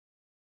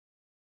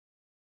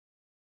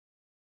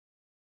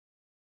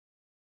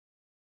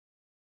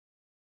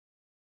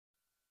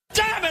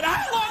Damn it,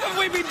 how long have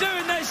we been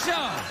doing this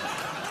show?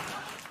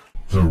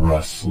 The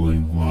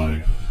Wrestling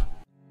Life.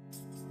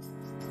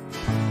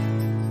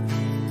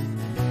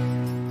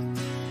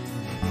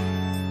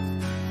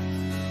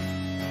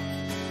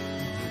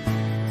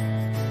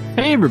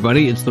 Hey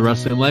everybody, it's The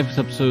Wrestling Life. It's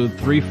episode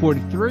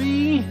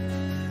 343.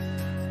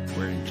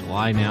 We're in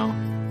July now,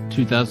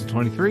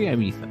 2023.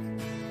 I'm Ethan.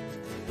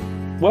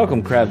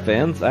 Welcome, Crab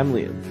fans. I'm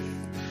Liam.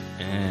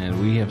 And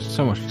we have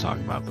so much to talk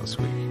about this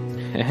week.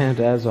 And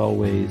as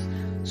always,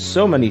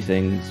 so many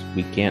things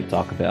we can't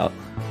talk about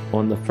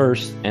on the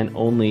first and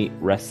only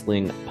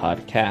wrestling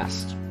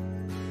podcast.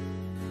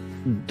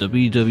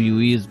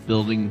 WWE is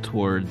building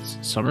towards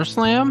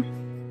Summerslam.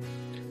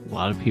 A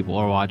lot of people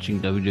are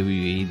watching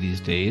WWE these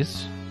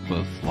days,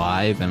 both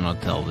live and on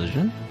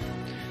television.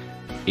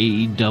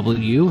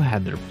 AEW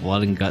had their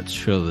Blood and Guts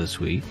show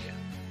this week.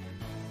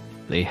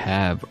 They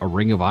have a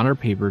Ring of Honor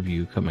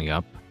pay-per-view coming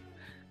up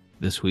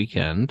this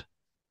weekend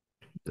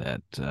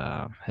that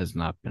has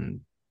not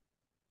been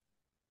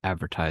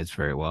advertised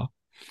very well.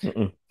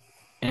 Mm-mm.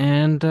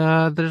 And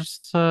there's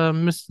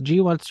Miss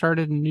G1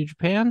 started in New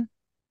Japan.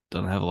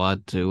 Don't have a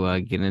lot to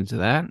get into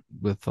that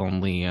with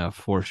only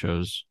 4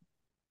 shows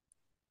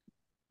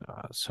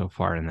so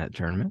far in that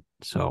tournament.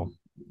 So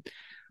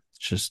let's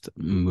just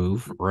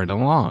move right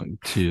along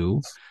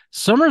to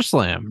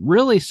SummerSlam.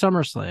 Really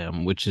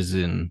SummerSlam, which is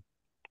in,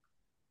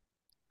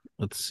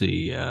 let's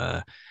see,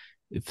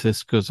 if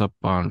this goes up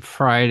on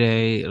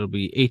Friday, it'll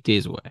be 8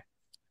 days away.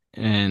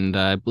 And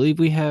I believe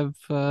we have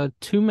 2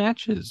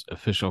 matches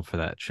official for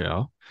that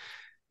show.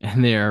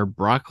 And they are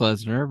Brock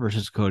Lesnar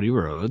versus Cody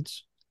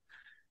Rhodes.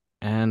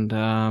 And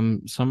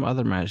some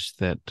other match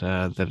that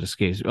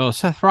escapes. Oh,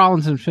 Seth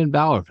Rollins and Finn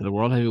Balor for the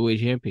World Heavyweight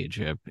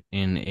Championship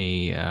in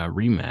a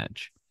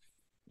rematch.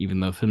 Even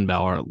though Finn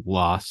Balor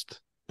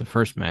lost the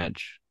first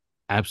match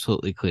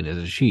absolutely clean as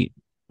a sheet.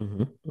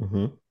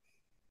 Mm-hmm.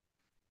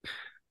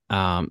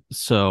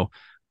 So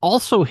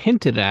also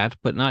hinted at,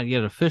 but not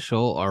yet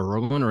official, are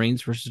Roman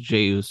Reigns versus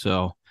Jey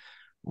Uso,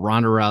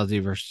 Ronda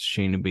Rousey versus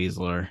Shayna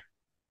Baszler,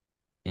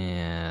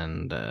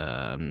 and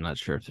I'm not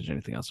sure if there's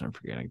anything else I'm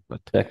forgetting.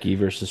 But Becky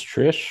versus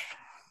Trish.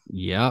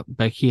 Yeah,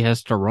 Becky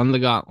has to run the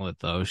gauntlet,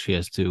 though. She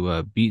has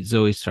to beat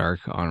Zoe Stark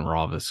on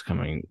Raw this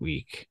coming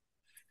week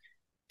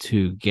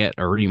to get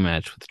a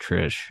rematch with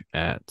Trish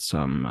at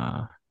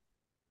some...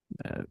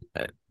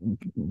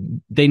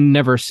 they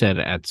never said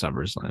at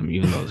SummerSlam,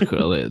 even though it's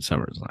clearly at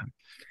SummerSlam.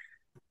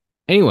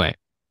 Anyway,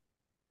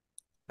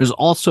 there's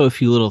also a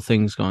few little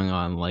things going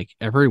on, like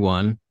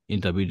everyone in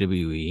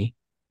WWE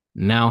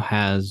now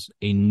has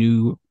a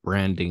new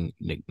branding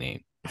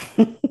nickname.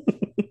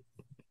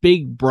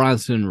 Big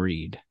Bronson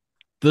Reed,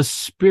 the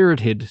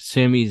spirited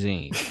Sami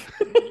Zayn,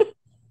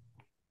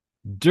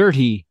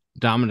 Dirty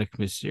Dominic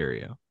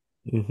Mysterio.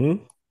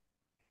 Mm-hmm.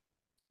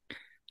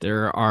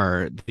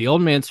 The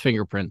old man's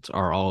fingerprints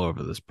are all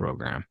over this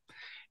program.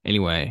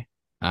 Anyway,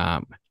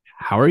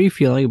 how are you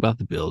feeling about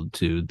the build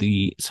to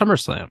the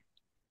SummerSlam?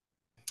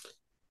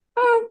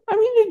 I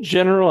mean, in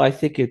general, I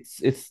think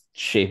it's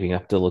shaping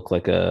up to look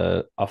like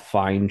a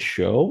fine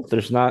show.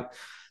 There's not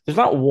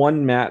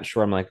one match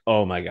where I'm like,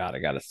 oh my god, I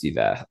got to see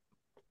that.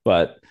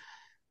 But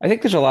I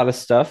think there's a lot of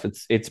stuff.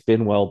 It's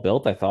been well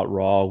built. I thought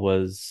Raw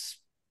was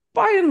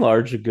by and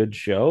large a good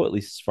show, at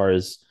least as far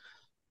as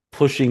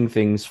pushing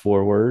things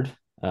forward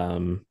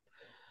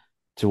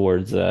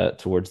towards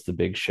the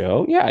big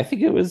show. Yeah, I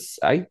think it was.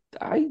 I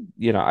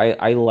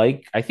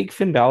think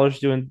Finn Balor's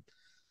doing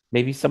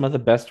maybe some of the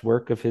best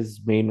work of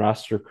his main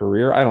roster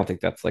career. I don't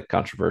think that's like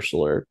controversial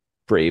or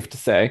brave to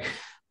say,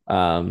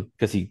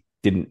 because he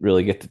didn't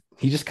really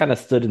he just kind of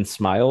stood and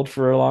smiled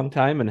for a long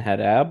time and had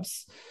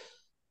abs.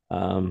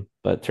 But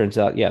it turns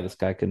out, yeah, this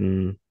guy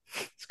could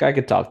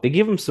talk. They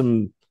give him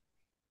some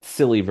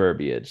silly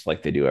verbiage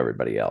like they do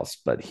everybody else,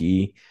 but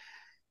he's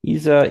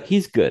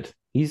good.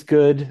 He's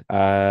good.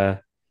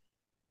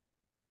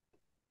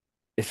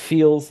 It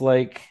feels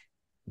like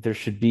there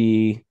should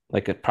be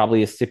like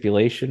probably a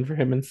stipulation for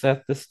him and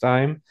Seth this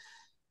time,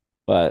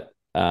 but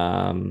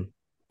I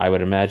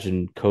would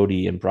imagine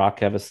Cody and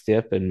Brock have a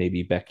stip, and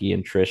maybe Becky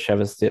and Trish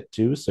have a stip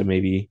too. So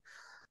maybe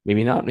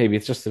not. Maybe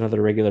it's just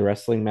another regular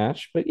wrestling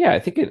match. But yeah, I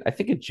think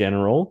in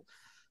general,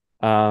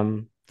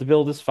 the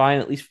build is fine,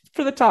 at least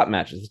for the top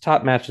matches. The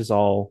top matches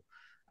all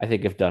I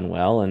think have done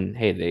well, and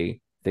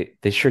hey,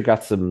 they sure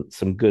got some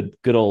good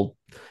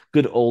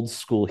old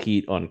school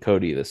heat on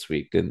Cody this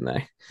week, didn't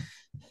they?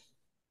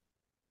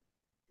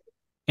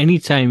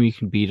 Anytime you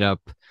can beat up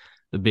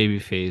the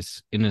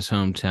babyface in his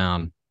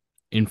hometown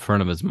in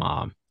front of his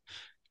mom,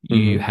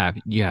 you have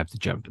to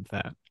jump at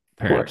that.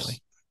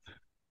 Apparently,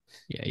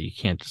 yeah, you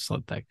can't just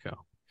let that go.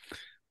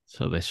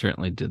 So they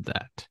certainly did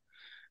that.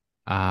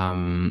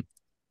 I'm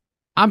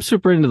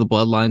super into the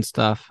bloodline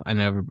stuff. I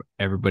know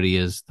everybody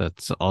is.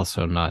 That's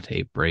also not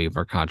a brave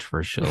or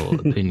controversial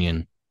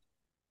opinion.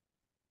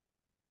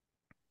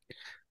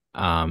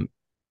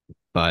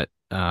 But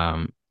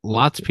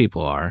lots of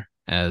people are,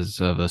 as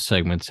the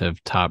segments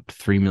have topped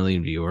 3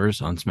 million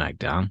viewers on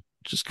SmackDown,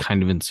 which is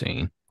kind of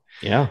insane.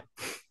 Yeah.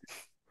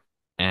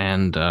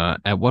 And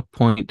at what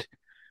point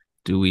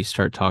do we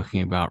start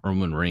talking about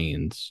Roman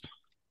Reigns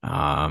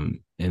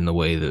in the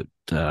way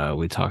that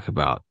we talk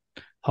about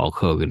Hulk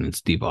Hogan and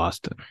Steve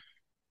Austin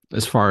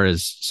as far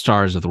as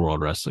stars of the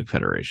World Wrestling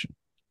Federation?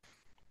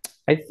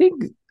 I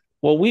think,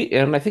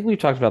 I think we've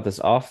talked about this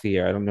off the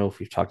air. I don't know if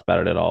we've talked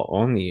about it at all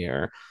on the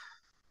air.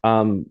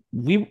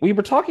 We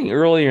were talking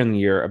earlier in the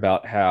year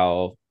about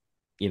how,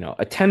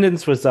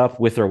 attendance was up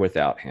with or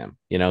without him.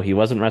 He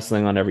wasn't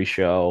wrestling on every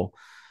show.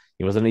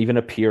 He wasn't even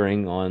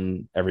appearing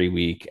on every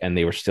week, and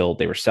they were selling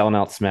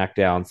out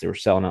SmackDowns, they were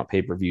selling out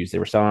pay-per-views, they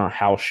were selling out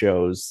house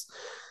shows.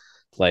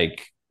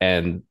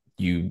 And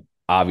you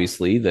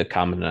obviously the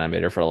common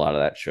denominator for a lot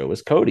of that show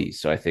was Cody.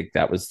 So I think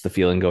that was the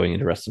feeling going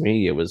into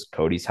WrestleMania was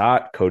Cody's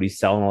hot, Cody's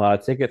selling a lot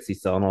of tickets,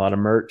 he's selling a lot of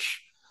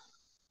merch.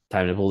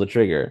 Time to pull the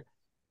trigger.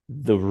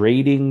 The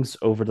ratings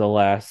over the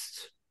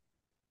last,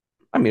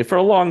 I mean, for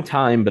a long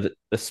time, but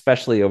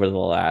especially over the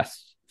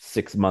last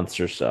 6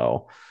 months or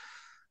so,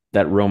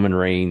 that Roman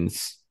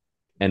Reigns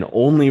and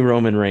only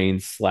Roman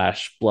Reigns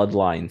slash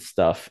bloodline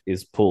stuff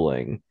is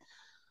pulling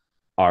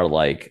are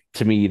like,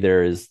 to me,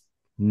 there is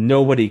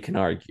nobody can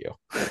argue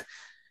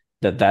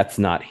that that's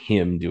not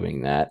him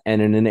doing that.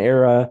 And in an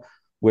era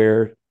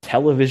where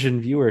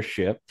television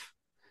viewership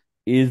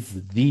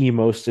is the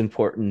most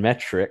important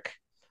metric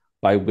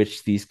by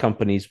which these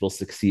companies will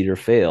succeed or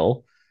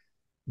fail,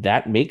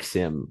 that makes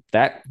him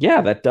that,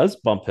 yeah, that does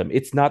bump him.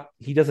 It's not,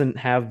 he doesn't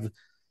have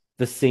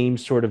the same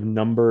sort of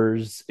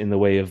numbers in the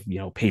way of,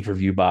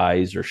 pay-per-view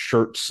buys or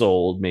shirts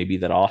sold, maybe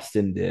that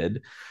Austin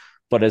did.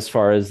 But as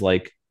far as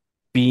like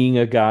being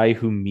a guy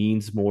who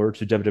means more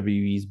to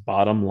WWE's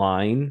bottom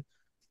line,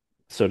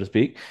 so to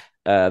speak,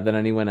 than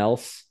anyone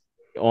else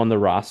on the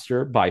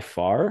roster by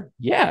far,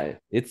 yeah,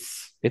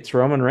 it's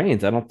Roman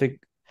Reigns.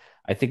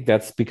 I think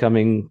that's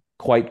becoming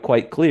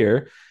quite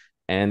clear,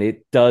 and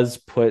it does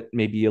put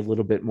maybe a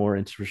little bit more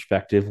into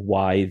perspective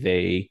why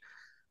they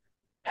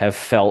have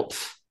felt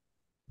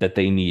that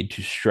they need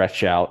to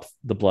stretch out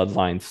the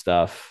bloodline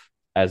stuff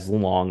as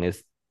long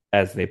as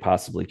they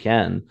possibly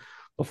can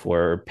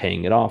before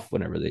paying it off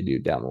whenever they do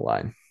down the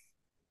line.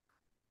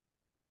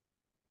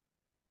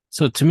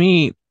 So to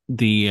me,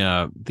 the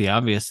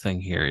obvious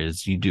thing here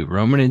is you do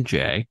Roman and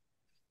Jay,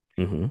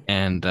 Mm-hmm.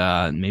 and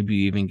maybe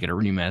you even get a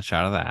rematch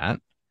out of that,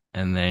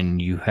 and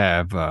then you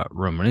have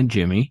Roman and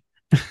Jimmy.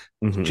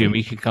 Mm-hmm.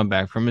 Jimmy can come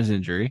back from his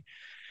injury,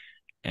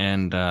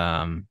 and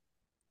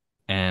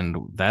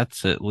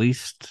that's at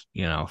least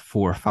 4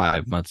 or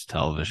 5 months of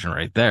television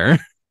right there.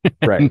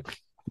 Right.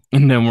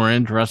 And then we're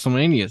into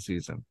WrestleMania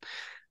season.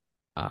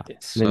 Then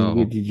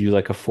So did you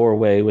like a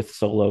four-way with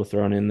Solo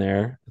thrown in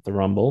there at the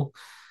Rumble?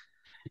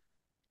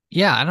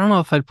 yeah, I don't know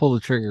if I'd pull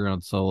the trigger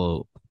on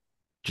Solo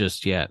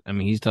just yet. I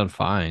mean, he's done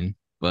fine,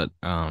 but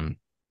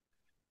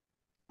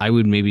I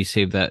would maybe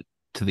save that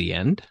to the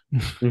end.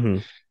 Mm-hmm.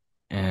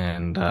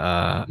 And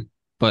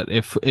but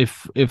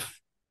if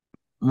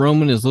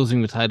Roman is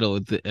losing the title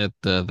at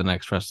the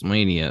next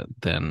WrestleMania,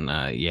 then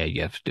yeah,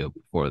 you have to do it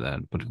before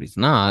then. But if he's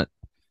not,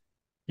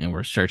 and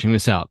we're stretching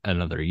this out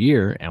another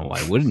year, and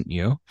why wouldn't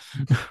you?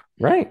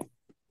 Right.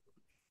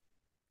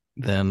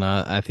 Then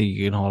I think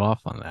you can hold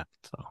off on that.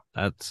 So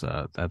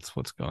that's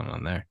what's going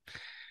on there.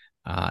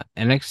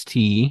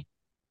 NXT,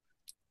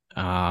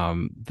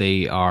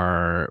 they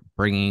are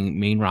bringing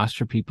main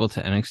roster people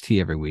to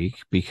NXT every week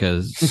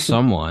because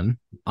someone,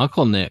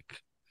 Uncle Nick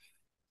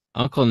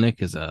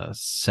is a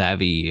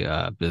savvy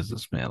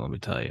businessman, let me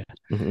tell you,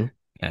 Mm-hmm.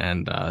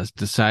 and has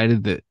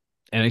decided that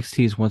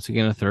NXT is once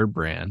again a third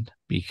brand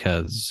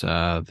because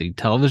the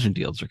television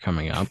deals are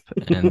coming up,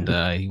 and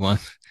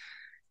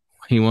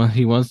he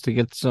wants to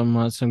get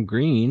some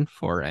green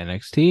for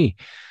NXT.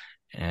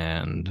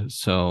 And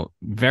so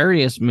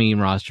various main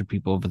roster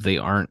people that they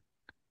aren't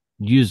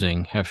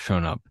using have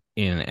shown up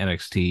in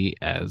NXT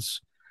as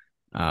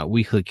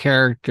weekly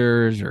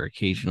characters, or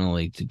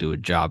occasionally to do a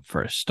job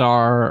for a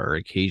star, or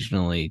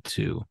occasionally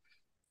to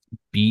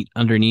beat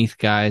underneath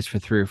guys for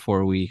 3 or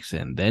 4 weeks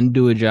and then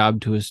do a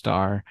job to a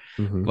star.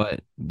 Mm-hmm.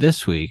 But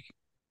this week,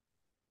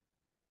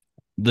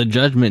 the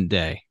Judgment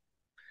Day,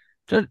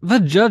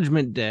 the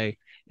Judgment Day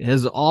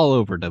is all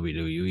over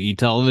WWE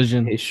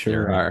television. They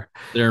sure are.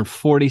 They're in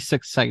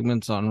 46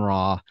 segments on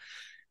Raw.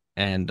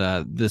 And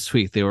this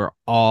week they were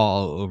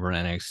all over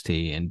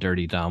NXT, and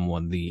Dirty Dom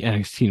won the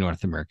NXT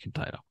North American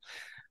title,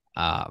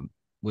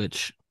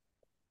 which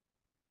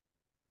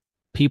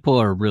people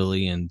are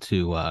really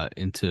into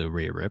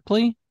Rhea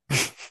Ripley.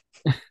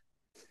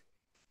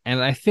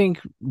 And I think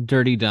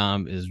Dirty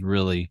Dom is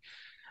really,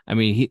 I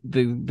mean,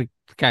 the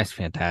guy's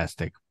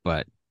fantastic,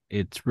 but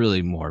it's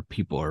really more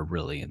people are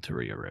really into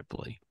Rhea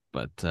Ripley.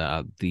 But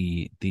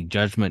the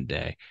Judgment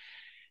Day,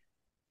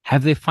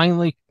 have they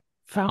finally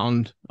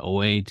found a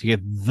way to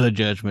get the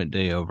Judgment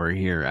Day over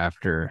here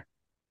after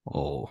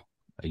a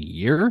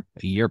year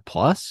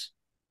plus?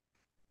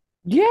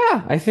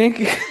 Yeah, I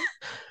think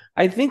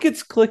I think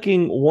it's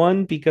clicking.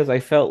 One, because I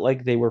felt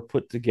like they were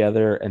put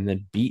together and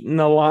then beaten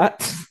a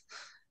lot.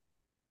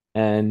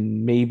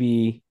 And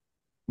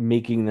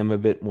making them a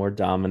bit more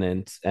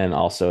dominant, and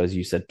also, as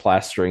you said,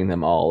 plastering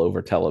them all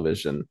over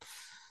television,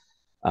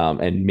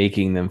 and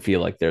making them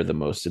feel like they're the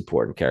most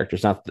important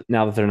characters. Not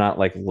now that they're not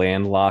like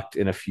landlocked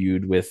in a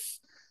feud with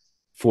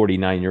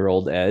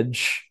 49-year-old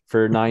Edge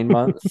for 9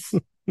 months.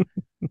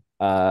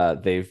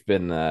 They've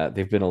been a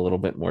little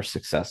bit more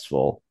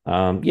successful.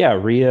 Yeah,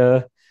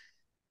 Rhea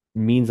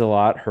means a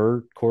lot.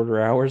 Her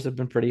quarter hours have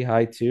been pretty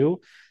high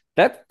too.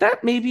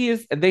 That maybe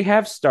is they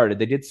have started.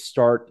 They did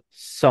start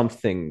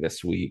something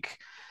this week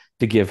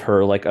to give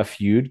her like a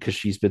feud because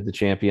she's been the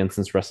champion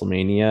since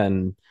WrestleMania,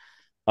 and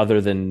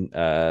other than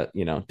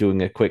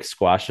doing a quick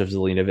squash of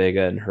Zelina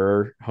Vega in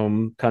her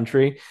home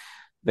country,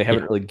 they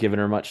haven't Yeah, really given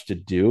her much to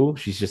do.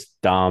 She's just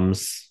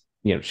Dom's,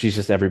 she's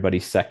just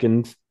everybody's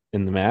second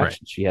in the match. right.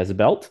 She has a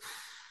belt.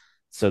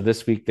 So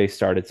this week they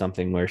started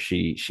something where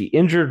she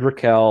injured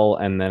Raquel,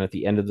 and then at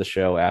the end of the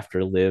show,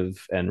 after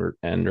Liv and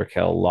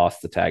Raquel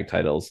lost the tag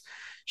titles,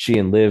 she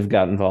and Liv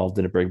got involved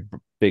in a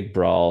big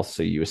brawl.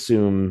 So you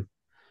assume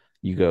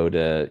you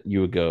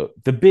would go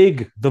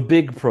the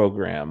big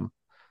program,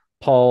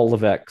 Paul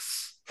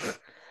Levesque's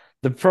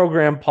the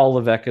program Paul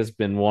Levesque has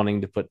been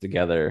wanting to put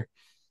together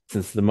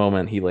since the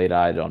moment he laid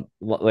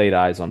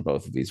eyes on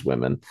both of these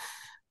women,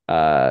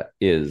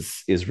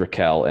 is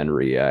Raquel and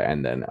Rhea,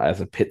 and then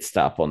as a pit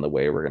stop on the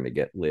way, we're going to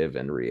get Liv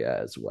and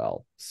Rhea as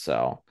well.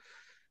 So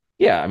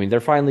yeah, I mean, they're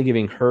finally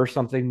giving her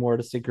something more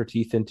to sink her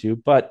teeth into.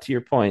 But to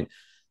your point,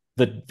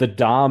 the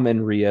Dom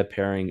and Rhea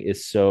pairing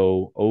is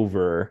so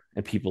over,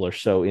 and people are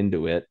so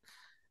into it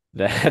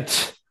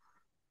that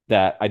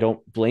that I don't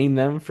blame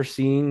them for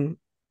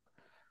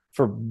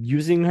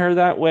using her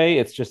that way.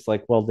 It's just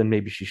like, well, then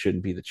maybe she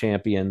shouldn't be the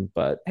champion.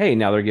 But hey,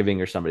 now they're giving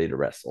her somebody to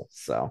wrestle,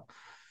 so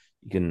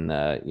you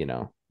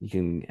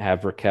can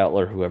have Raquel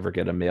or whoever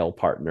get a male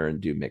partner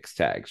and do mixed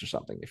tags or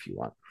something if you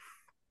want.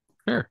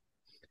 Sure.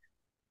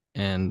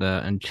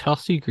 And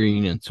Chelsea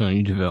Green and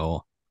Sonya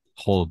Deville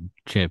hold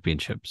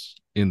championships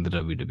in the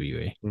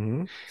WWE.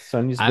 Mm-hmm.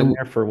 Sonya's I been w-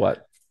 there for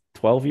what,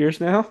 12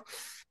 years now?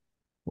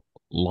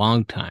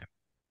 long time,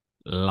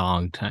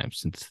 long time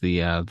since the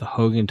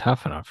Hogan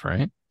Tough Enough,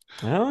 right?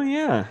 Oh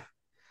yeah.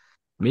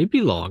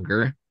 Maybe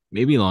longer,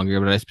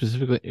 but I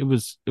specifically it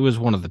was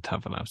one of the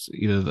Tough Enoughs.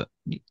 It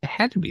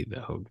had to be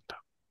the Hogan Tough.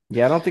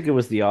 Yeah, I don't think it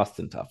was the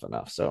Austin Tough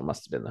Enough, so it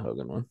must have been the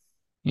Hogan one.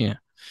 Yeah.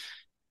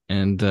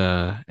 And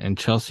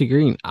Chelsea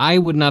Green. I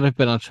would not have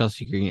been on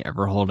Chelsea Green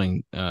ever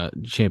holding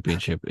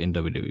championship in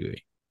WWE.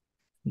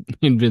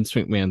 In Vince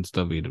McMahon's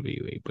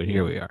WWE, but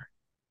here we are.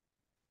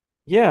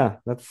 Yeah,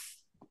 that's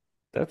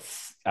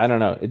I don't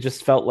know. It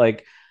just felt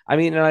like, I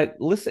mean, and I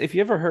listen, if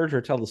you ever heard her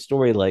tell the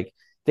story, like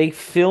they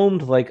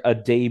filmed like a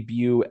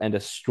debut and a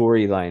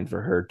storyline for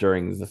her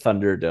during the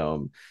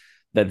Thunderdome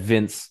that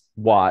Vince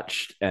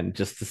watched and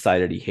just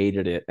decided he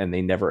hated it, and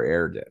they never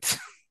aired it.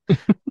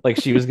 Like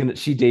she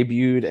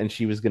debuted and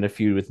she was gonna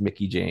feud with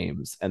Mickey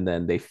James, and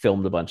then they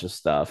filmed a bunch of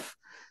stuff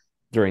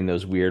during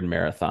those weird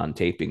marathon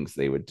tapings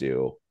they would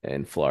do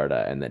in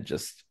Florida, and then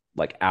just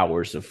like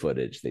hours of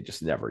footage they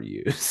just never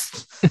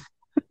used.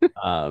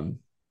 um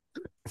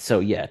so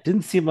yeah, it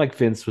didn't seem like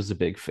Vince was a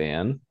big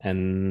fan,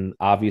 and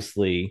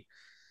obviously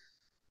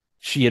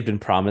she had been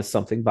promised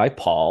something by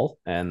Paul,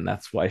 and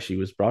that's why she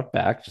was brought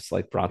back, just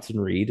like Bronson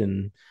Reed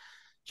and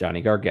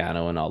Johnny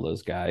Gargano and all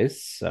those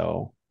guys.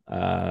 So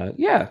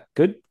yeah,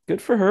 good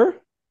for her.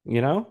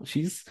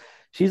 She's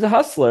a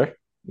hustler.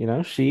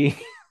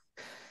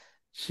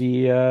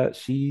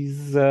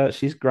 She's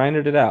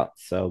grinded it out.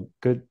 So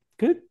good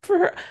for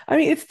her. I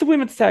mean, it's the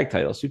women's tag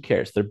titles. Who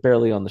cares? They're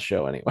barely on the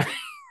show anyway.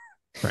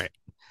 Right.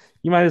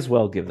 You might as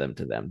well give them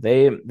to them.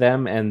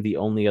 Them and the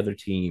only other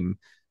team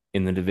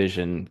in the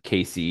division,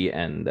 Casey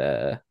and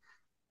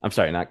I'm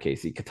sorry, not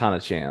Casey, Katana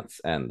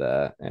Chance and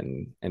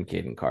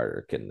Caden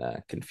Carter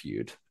can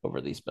feud over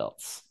these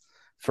belts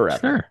forever.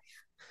 Sure.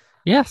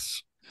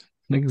 Yes.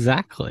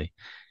 Exactly.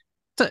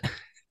 I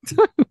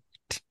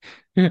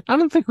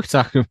don't think we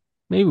talked.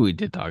 Maybe we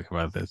did talk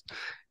about this.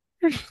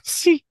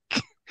 See,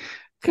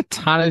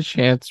 Katana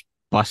Chance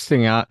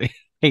busting out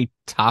a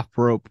top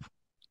rope,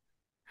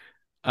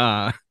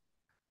 uh,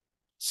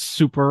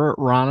 super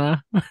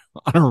Rana on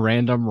a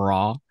random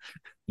Raw.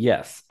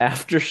 Yes,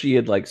 after she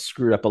had like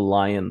screwed up a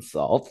lion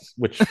salt,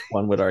 which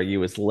one would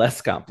argue is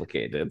less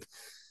complicated.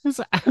 It's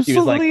She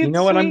was like, absolutely you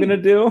know what I'm insane.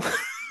 gonna do?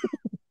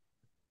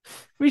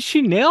 I mean,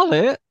 she nailed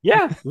it.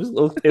 Yeah,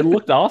 it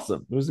looked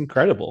awesome. It was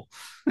incredible.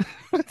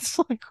 It's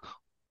like,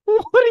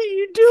 what are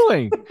you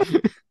doing?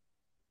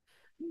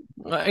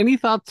 Any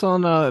thoughts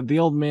on the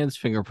old man's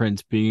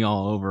fingerprints being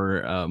all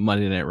over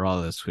Monday Night Raw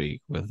this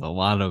week with a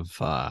lot of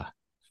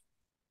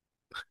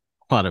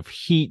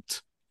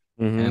heat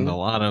and a Mm-hmm.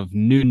 lot of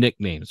new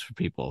nicknames for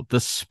people? The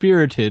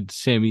spirited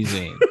Sami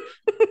Zayn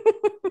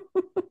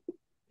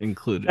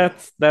included.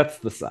 That's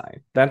the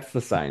sign. That's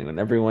the sign when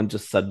everyone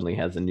just suddenly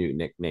has a new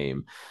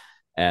nickname,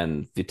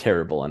 and the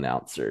terrible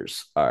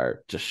announcers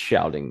are just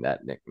shouting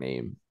that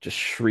nickname, just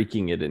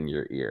shrieking it in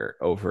your ear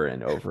over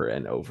and over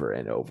and over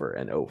and over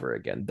and over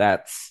again.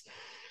 That's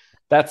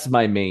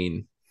my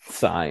main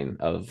sign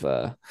of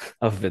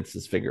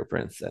Vince's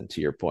fingerprints. And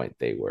to your point,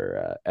 they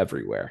were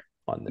everywhere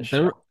on this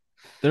There, show.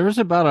 there was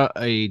about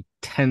a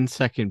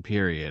 10-second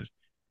period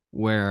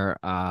where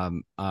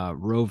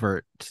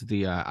Rovert,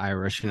 the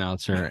Irish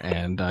announcer,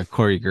 and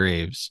Corey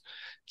Graves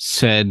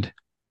said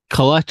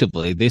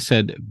collectively, they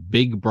said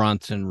Big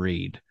Bronson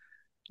Reed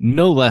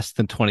no less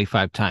than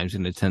 25 times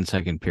in a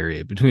 10-second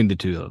period between the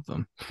two of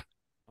them.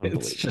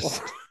 It's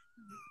Unbelievable.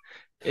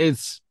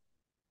 just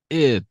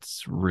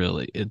it's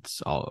really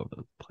it's all over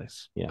the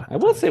place. Yeah, I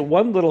will say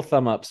one little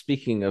thumb up.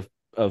 Speaking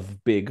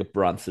of Big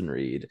Bronson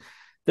Reed,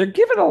 they're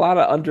giving a lot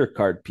of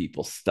undercard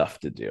people stuff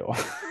to do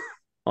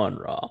on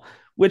Raw.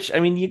 Which, I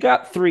mean, you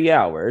got 3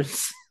 hours,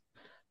 so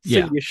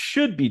Yeah. you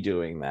should be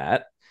doing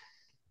that.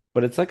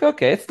 But it's like,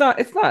 okay, it's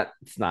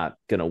not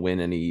gonna win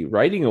any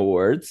writing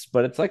awards,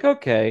 but it's like,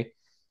 okay,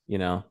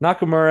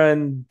 Nakamura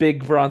and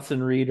Big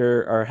Bronson Reed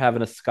are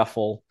having a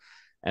scuffle,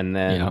 and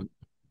then Yeah.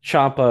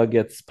 Ciampa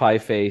gets pie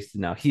faced,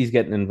 and now he's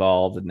getting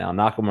involved, and now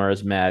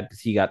Nakamura's mad because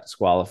he got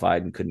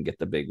disqualified and couldn't get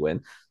the big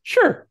win.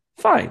 Sure,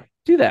 fine,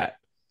 do that.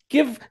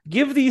 Give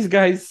these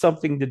guys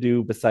something to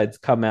do besides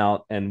come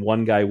out and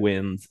one guy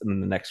wins, and then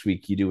the next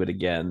week you do it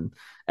again,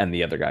 and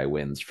the other guy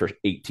wins for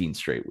 18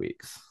 straight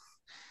weeks.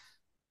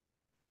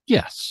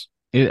 Yes.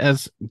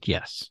 Yes.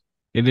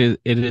 It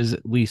is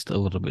at least a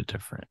little bit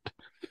different.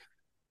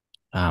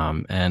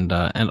 And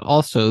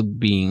also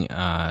being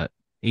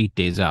 8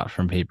 days out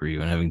from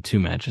pay-per-view and having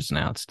 2 matches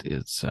announced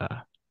is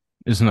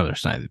another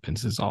sign that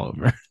Vince is all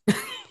over.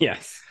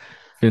 Yes.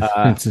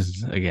 Vince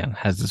is, again,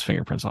 has his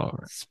fingerprints all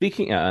over it.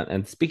 Speaking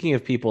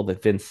of people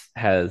that Vince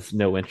has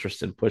no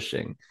interest in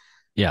pushing,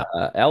 Yeah.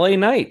 LA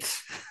Knight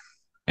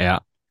Yeah.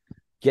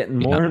 getting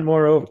more and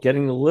more over,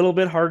 getting a little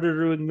bit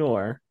harder to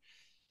ignore.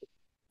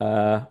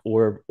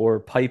 Or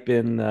pipe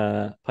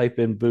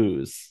in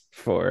booze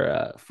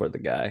for the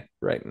guy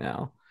right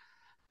now,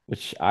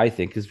 which I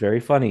think is very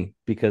funny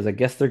because I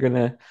guess they're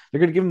gonna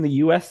give him the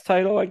U.S.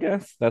 title. I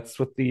guess that's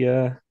what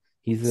the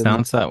he's in.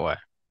 Sounds that way.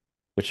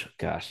 Which,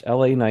 gosh,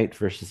 LA Knight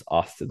versus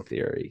Austin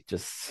Theory,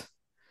 just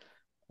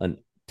a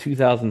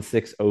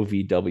 2006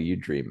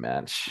 OVW dream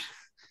match.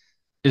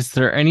 Is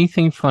there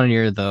anything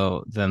funnier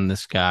though than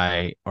this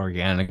guy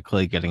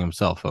organically getting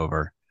himself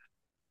over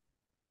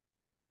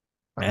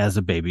as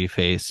a baby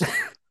face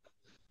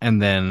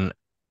and then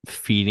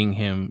feeding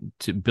him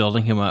to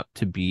building him up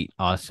to beat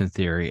Austin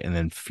Theory and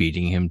then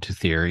feeding him to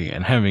Theory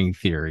and having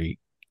Theory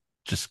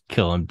just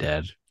kill him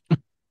dead?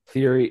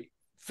 Theory,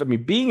 I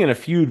mean, being in a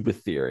feud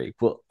with Theory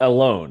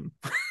alone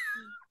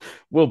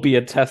will be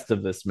a test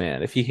of this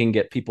man if he can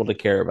get people to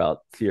care about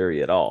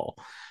Theory at all.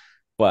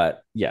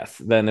 But yes,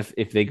 then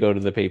if they go to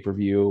the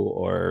pay-per-view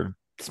or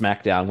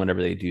SmackDown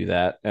whenever they do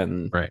that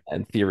and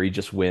Theory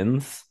just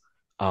wins,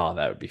 oh,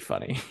 that would be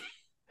funny.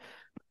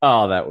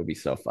 Oh, that would be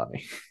so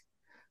funny.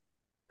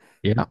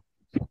 Yeah.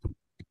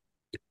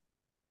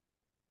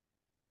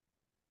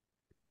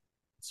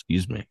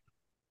 Excuse me.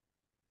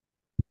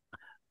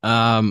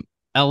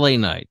 LA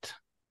Knight.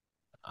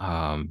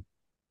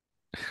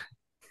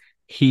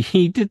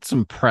 He did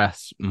some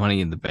press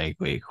Money in the Bank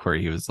week where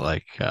he was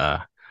like,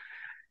 yeah,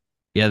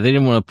 they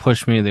didn't want to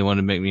push me. They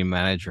wanted to make me a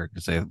manager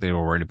because they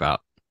were worried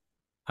about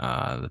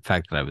the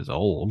fact that I was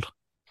old.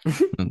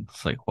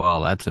 It's like,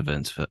 well, that's a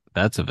Vince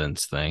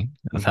thing,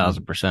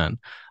 1,000%.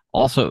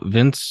 Also,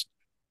 Vince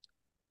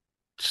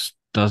just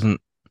doesn't.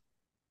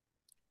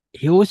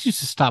 He always used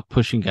to stop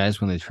pushing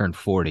guys when they turned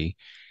 40,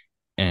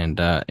 and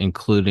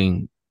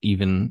including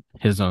even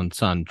his own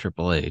son,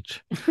 Triple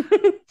H.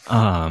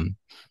 The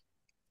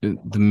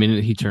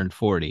minute he turned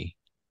 40,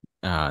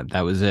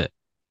 that was it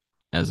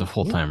as a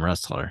full-time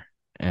wrestler.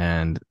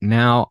 And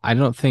now I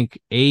don't think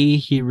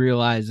he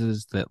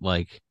realizes that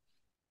like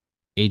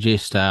AJ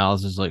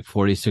Styles is like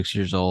 46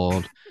 years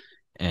old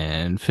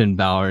and Finn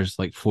Balor is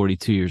like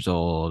 42 years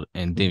old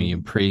and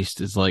Damian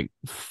Priest is like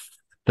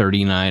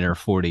 39 or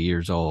 40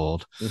 years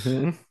old.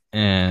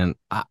 And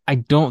I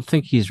don't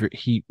think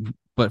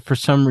but for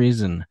some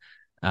reason,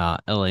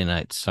 LA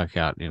Knight stuck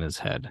out in his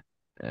head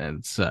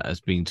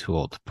as being too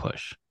old to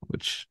push,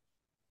 which,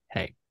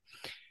 hey,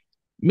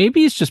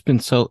 maybe it's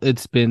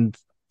been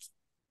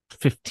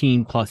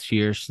 15 plus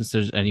years since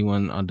there's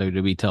anyone on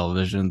WWE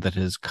television that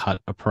has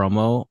cut a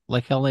promo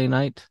like LA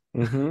Knight.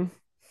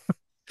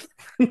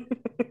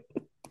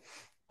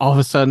 All of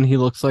a sudden, he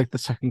looks like the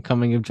second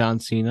coming of John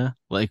Cena,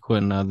 like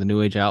when the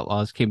New Age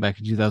Outlaws came back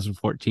in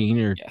 2014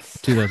 or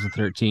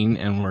 2013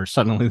 and were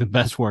suddenly the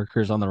best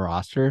workers on the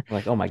roster.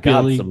 Like, oh my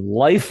God, some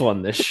life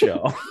on this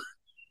show.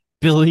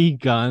 Billy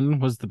Gunn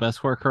was the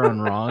best worker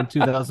on Raw in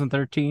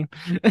 2013.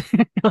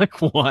 Like,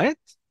 what?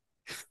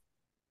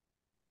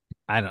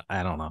 I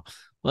don't know.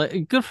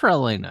 Like, good for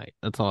LA Knight.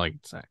 That's all I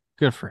can say.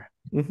 Good for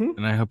him.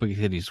 And I hope he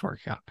continues to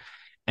work out.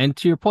 And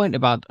to your point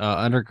about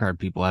undercard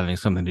people having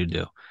something to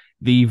do,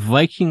 the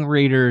Viking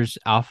Raiders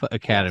Alpha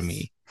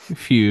Academy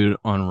feud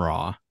on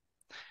Raw.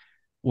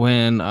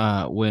 When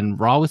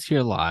Raw was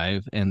here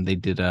live and they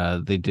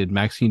did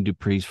Maxine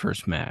Dupree's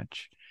first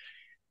match,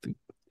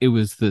 it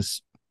was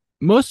this.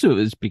 Most of it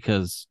was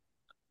because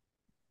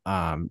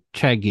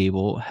Chad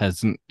Gable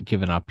hasn't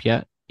given up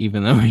yet,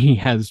 even though he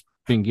has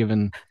been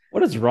given,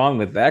 What is wrong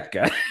with that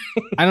guy?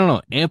 I don't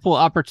know, ample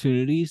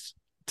opportunities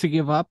to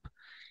give up.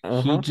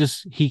 Uh-huh.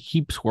 He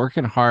keeps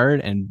working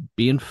hard and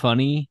being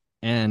funny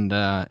and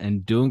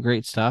doing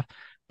great stuff.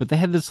 But they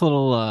had this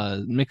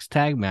little mixed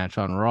tag match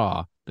on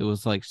Raw that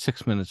was like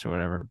 6 minutes or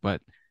whatever,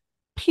 but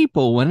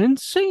people went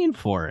insane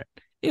for it.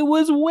 It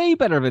was way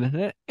better than it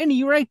had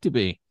any right to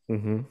be.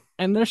 Mm-hmm.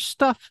 And there's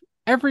stuff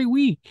every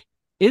week.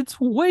 It's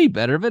way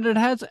better than it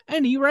has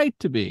any right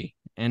to be.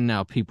 And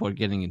now people are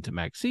getting into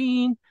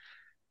Maxine,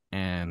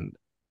 and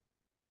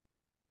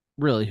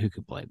really, who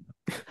could blame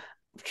them?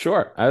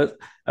 Sure. I was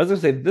gonna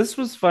say this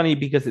was funny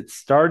because it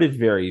started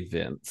very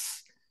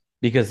Vince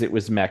because it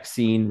was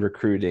Maxine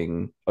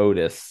recruiting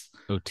Otis.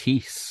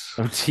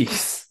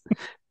 Otis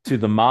to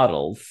the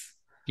models.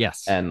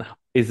 Yes. And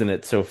isn't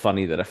it so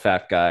funny that a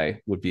fat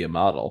guy would be a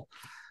model?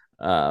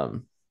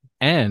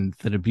 And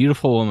that a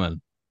beautiful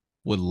woman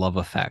would love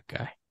a fat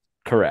guy.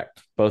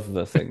 Correct. Both of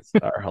those things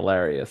are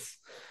hilarious.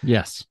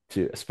 Yes.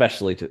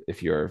 Especially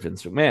if you're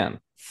Vince McMahon.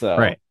 So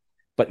right.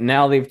 But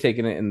now they've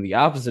taken it in the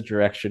opposite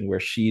direction where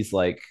she's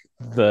like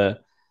the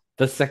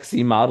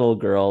sexy model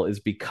girl is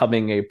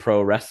becoming a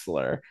pro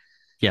wrestler.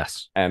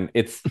 Yes. And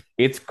it's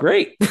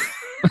great.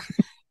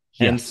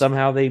 And yes.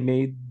 somehow they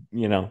made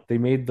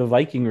the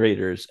Viking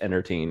Raiders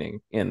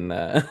entertaining in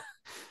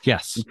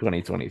yes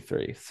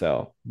 2023.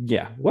 So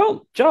yeah,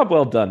 job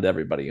well done to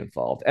everybody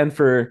involved, and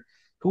for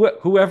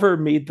whoever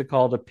made the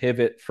call to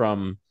pivot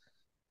from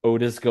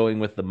Otis going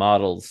with the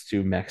models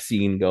to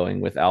Maxine going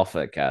with Alpha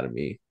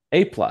Academy.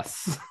 A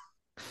plus.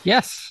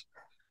 Yes,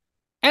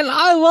 and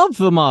I love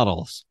the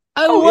models.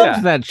 I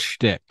love that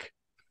shtick.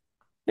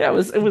 Yeah,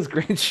 it was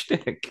great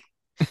shtick.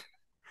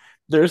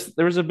 There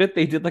was a bit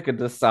they did like a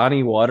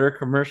Dasani water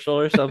commercial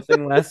or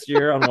something last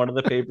year on one of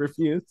the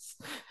pay-per-views.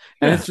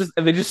 And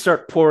they just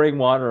start pouring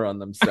water on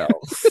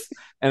themselves.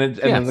 And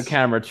then the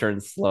camera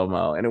turns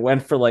slow-mo. And it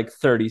went for like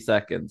 30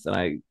 seconds and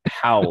I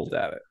howled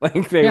at it.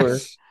 Like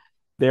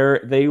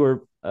they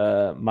were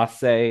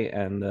Massey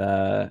and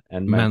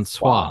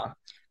Mansois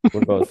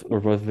were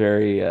both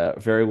very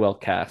very well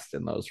cast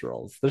in those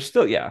roles. There's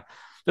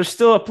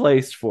still a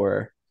place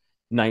for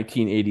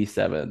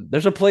 1987.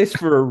 There's a place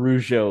for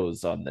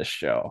Rougeau's on this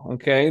show.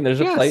 Okay,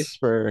 there's a place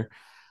for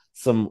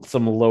some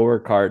lower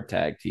card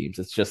tag teams.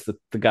 It's just that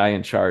the guy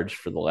in charge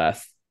for the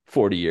last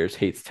 40 years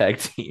hates tag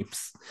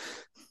teams.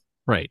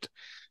 Right.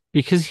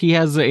 Because he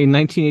has a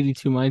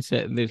 1982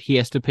 mindset that he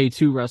has to pay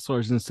 2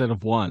 wrestlers instead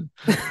of 1.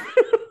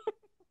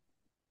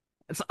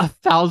 It's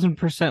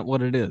 1,000%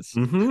 what it is.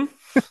 Mm-hmm.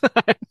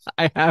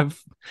 I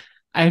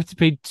have to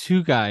pay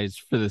 2 guys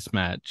for this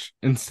match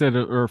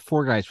or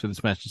 4 guys for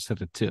this match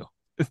instead of 2.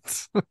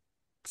 It's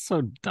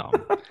so dumb.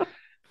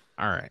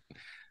 All right.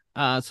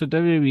 So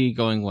WWE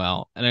going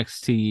well.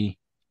 NXT,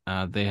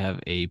 they have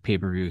a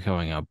pay-per-view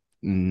coming up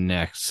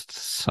next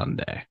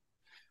Sunday.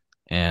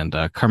 And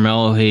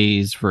Carmelo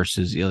Hayes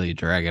versus Ilya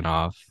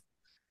Dragunov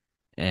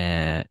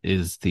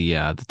is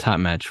the top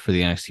match for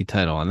the NXT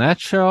title on that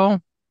show.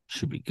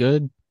 Should be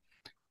good.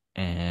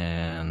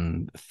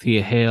 And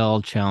Thea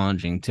Hale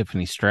challenging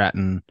Tiffany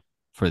Stratton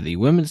for the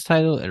women's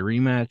title at a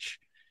rematch.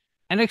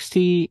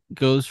 NXT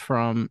goes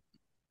from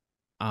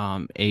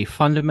a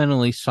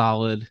fundamentally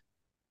solid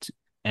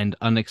and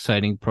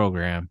unexciting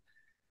program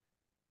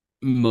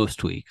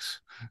most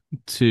weeks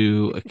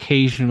to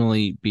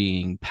occasionally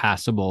being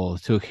passable,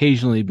 to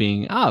occasionally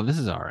being, this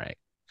is all right.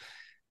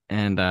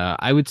 And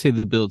I would say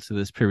the build to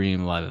this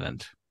premium live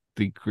event,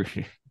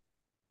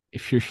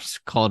 if you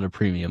call it a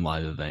premium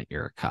live event,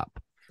 you're a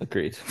cop.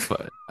 Agreed.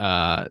 But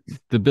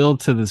the build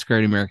to this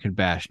Great American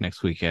Bash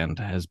next weekend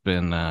has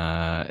been,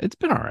 it's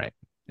been all right.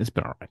 It's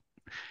been all right.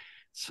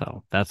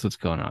 So that's what's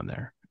going on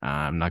there.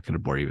 I'm not going to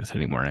bore you with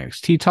any more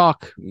NXT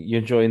talk. You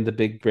enjoying the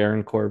big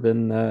Baron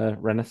Corbin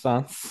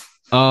renaissance?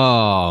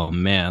 Oh,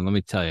 man, let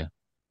me tell you.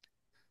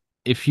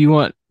 If you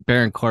want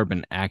Baron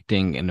Corbin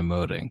acting and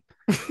emoting,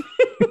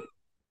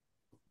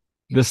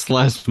 this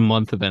last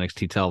month of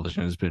NXT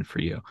television has been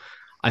for you.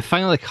 I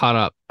finally caught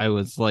up. I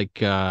was like,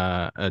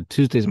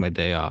 Tuesday's my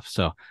day off.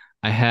 So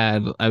I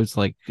was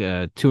like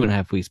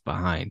 2.5 weeks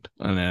behind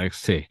on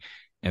NXT.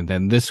 And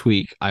then this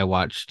week I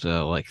watched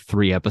like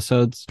 3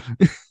 episodes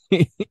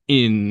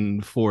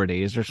in 4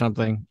 days or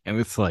something. And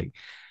it's like,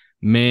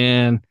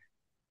 man,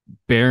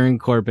 Baron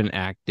Corbin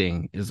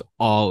acting is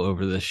all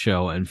over the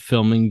show and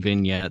filming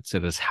vignettes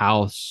at his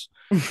house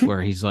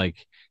where he's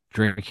like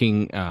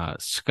drinking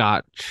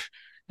scotch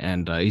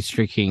and he's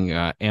drinking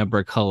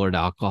amber colored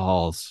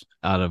alcohols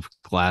out of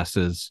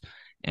glasses,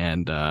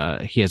 and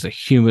he has a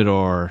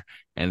humidor,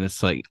 and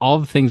it's like all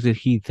the things that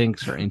he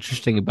thinks are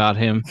interesting about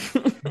him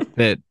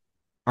that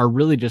are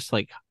really just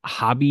like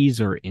hobbies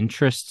or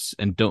interests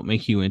and don't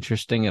make you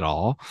interesting at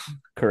all.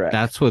 Correct.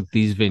 That's what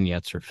these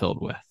vignettes are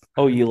filled with.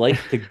 Oh, you like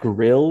the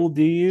grill,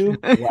 do you?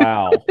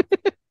 Wow.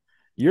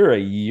 You're a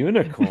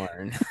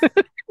unicorn.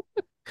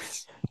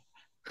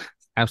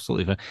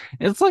 Absolutely fun.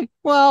 It's like,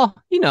 well,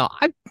 you know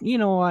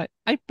what?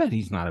 I bet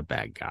he's not a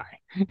bad guy.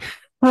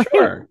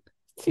 Sure.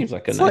 Seems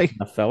like a It's nice like,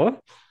 enough fella.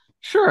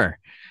 sure.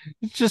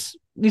 It's just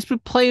he's been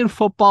playing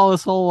football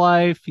his whole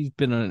life. He's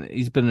been an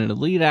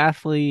elite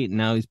athlete.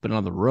 Now he's been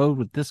on the road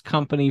with this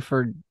company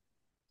for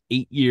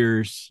 8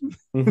 years.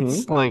 Mm-hmm.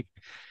 It's like,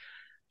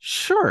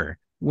 sure.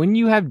 When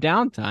you have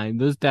downtime,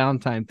 those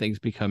downtime things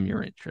become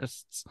your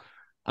interests.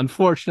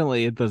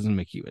 Unfortunately, it doesn't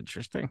make you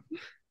interesting.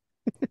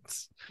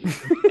 It's,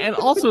 and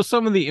also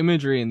some of the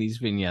imagery in these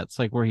vignettes,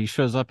 like where he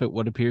shows up at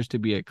what appears to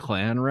be a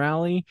Klan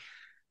rally.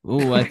 Oh,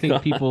 God.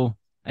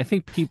 I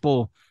think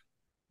people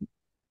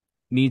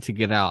need to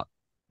get out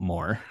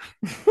more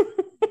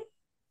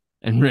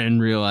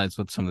and realize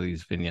what some of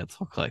these vignettes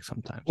look like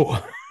sometimes.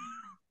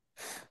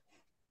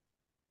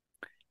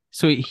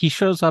 So he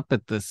shows up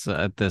at this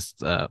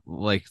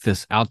like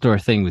this outdoor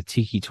thing with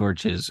tiki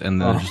torches,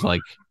 and there's Oh,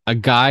 like a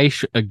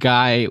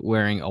guy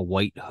wearing a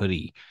white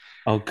hoodie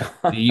oh that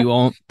God.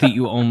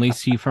 you only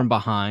see from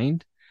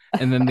behind,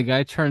 and then the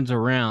guy turns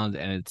around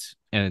and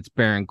it's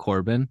Baron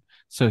Corbin,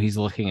 so he's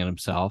looking at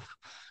himself,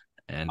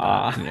 and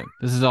Ah,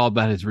 this is all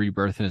about his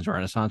rebirth and his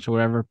renaissance or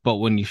whatever. But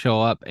when you show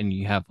up and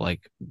you have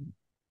like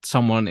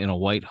someone in a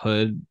white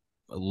hood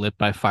lit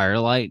by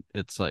firelight,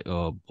 it's like,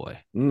 oh boy,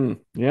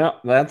 yeah,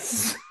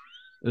 that's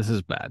this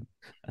is bad.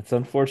 that's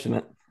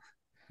unfortunate.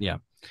 Yeah.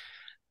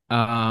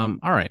 All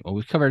right. Well,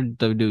 we've covered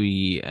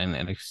WWE and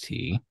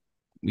NXT.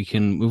 We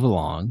can move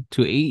along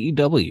to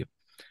AEW.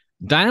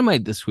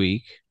 Dynamite this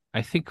week,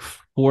 I think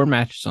 4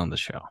 matches on the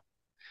show.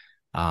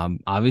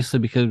 Obviously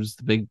because it was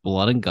the big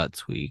blood and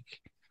guts week.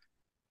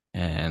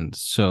 And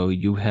so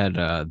you had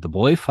the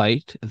boy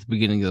fight at the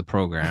beginning of the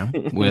program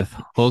with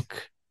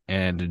Hook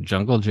and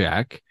Jungle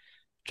Jack.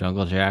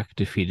 Jungle Jack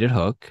defeated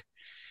Hook.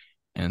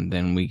 And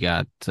then we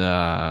got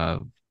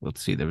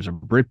let's see, there was a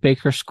Britt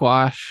Baker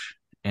squash,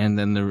 and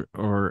then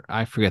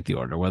I forget the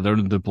order, whether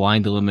the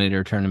blind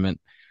eliminator tournament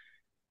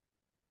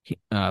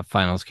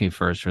finals came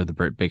first or the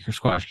Britt Baker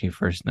squash came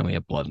first, and then we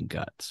have blood and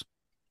guts.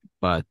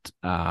 But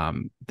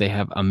they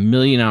have a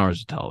million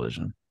hours of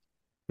television.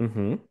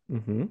 Mm-hmm.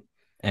 Mm-hmm.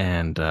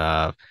 And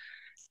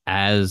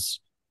as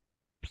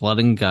blood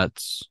and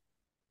guts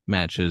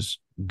matches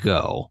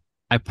go,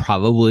 I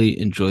probably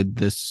enjoyed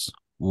this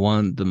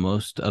one the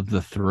most of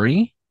the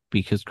three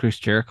because Chris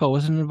Jericho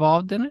wasn't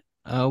involved in it.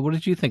 What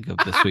did you think of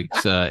this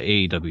week's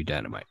AEW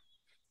Dynamite?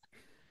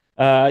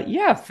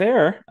 Yeah,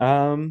 fair.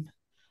 Yeah,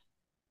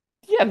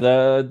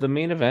 the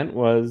main event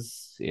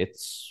was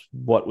it's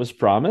what was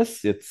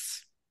promised.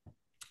 It's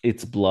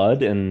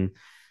blood, and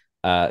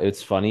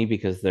it's funny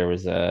because there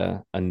was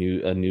a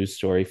news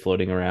story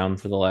floating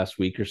around for the last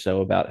week or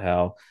so about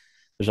how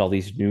there's all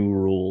these new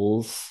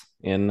rules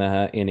in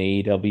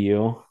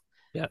AEW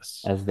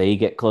Yes. as they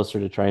get closer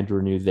to trying to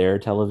renew their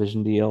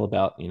television deal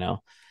about,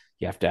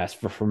 you have to ask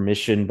for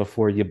permission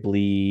before you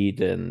bleed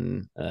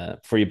and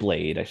before you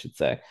blade, I should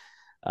say.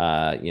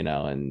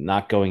 And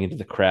not going into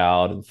the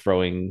crowd and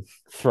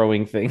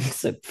throwing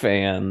things at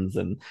fans,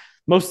 and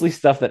mostly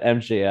stuff that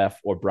MJF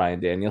or Bryan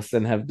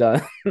Danielson have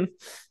done.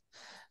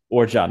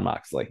 Or John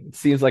Moxley. It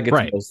seems like it's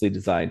Right. mostly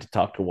designed to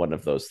talk to one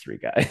of those three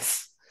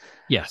guys.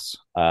 Yes.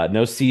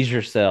 No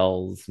seizure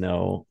cells,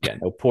 no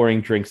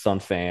pouring drinks on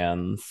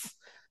fans,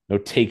 no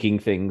taking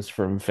things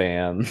from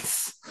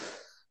fans.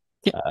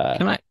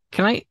 Can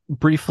I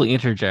briefly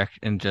interject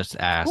and just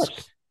Of ask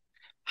course.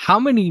 how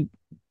many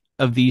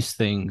of these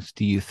things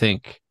do you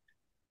think,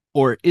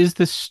 or is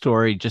this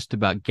story just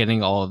about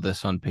getting all of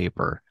this on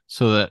paper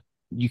so that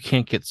you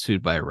can't get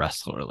sued by a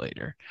wrestler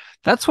later?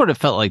 That's what it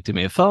felt like to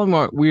me. It felt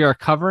more we are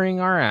covering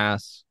our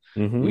ass.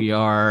 Mm-hmm. We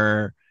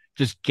are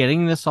just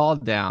getting this all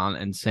down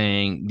and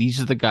saying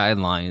these are the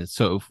guidelines.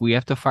 So if we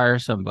have to fire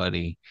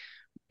somebody,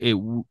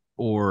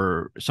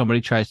 or somebody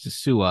tries to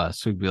sue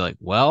us, we'd be like,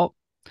 well,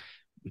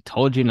 we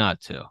told you not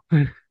to.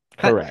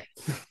 Correct.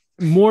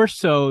 More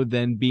so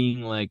than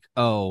being like,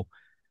 oh,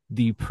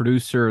 the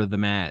producer of the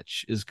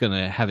match is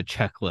gonna have a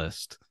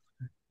checklist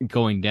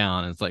going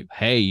down. It's like,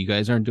 hey, you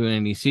guys aren't doing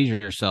any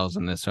seizure cells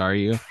in this, are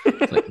you?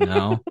 It's like,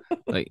 no.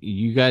 Like,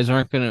 you guys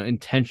aren't gonna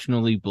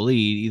intentionally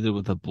bleed either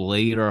with a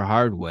blade or a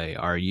hard way,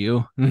 are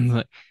you?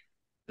 Like,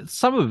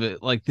 some of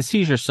it, like the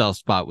seizure cell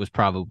spot,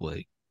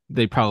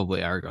 they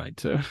probably are going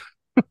to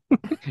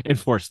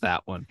enforce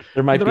that one.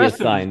 There But might the be a rest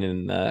of sign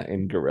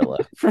in Gorilla.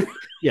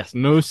 yes,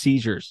 no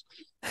seizures,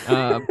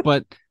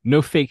 but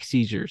no fake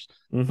seizures.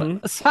 But Mm-hmm.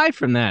 aside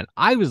from that,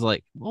 I was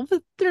like, well,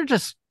 they're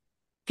just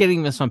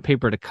getting this on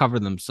paper to cover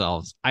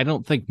themselves. I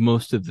don't think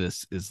most of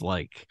this is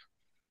like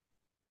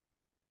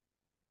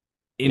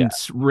Yeah.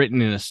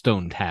 written in a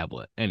stone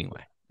tablet.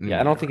 Anyway, Yeah,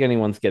 I don't think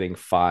anyone's getting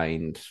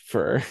fined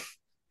for,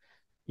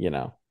 you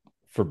know,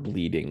 for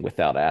bleeding uh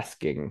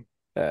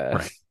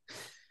right,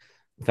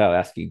 without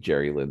asking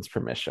Jerry Lynn's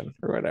permission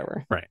or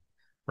whatever. right,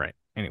 right.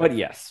 Anyway,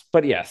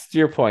 But yes, to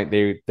your point,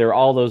 there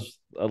all those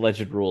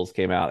alleged rules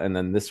came out, and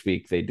then this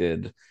week they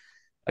did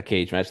a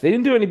cage match. They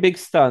didn't do any big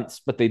stunts,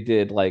 but they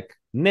did like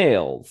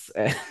nails.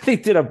 They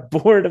did a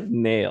board of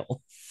nails.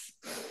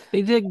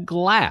 they did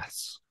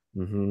glass.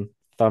 Mm-hmm.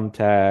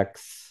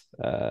 Thumbtacks,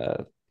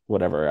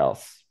 whatever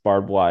else,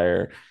 barbed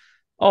wire,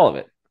 all of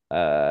it.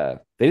 they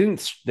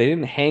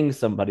didn't hang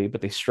somebody,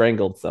 but they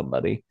strangled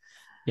somebody.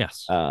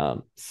 Yes.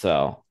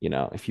 So,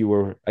 if you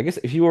were, I guess,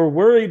 if you were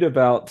worried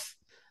about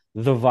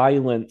the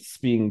violence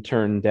being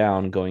turned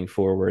down going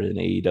forward in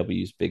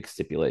AEW's big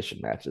stipulation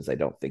matches, I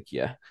don't think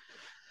you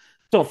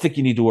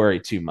need to worry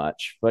too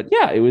much. But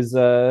yeah, it was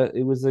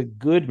a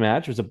good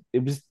match.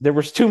 There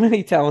was too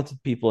many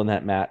talented people in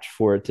that match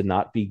for it to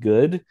not be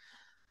good.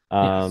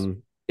 Yes.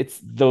 It's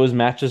those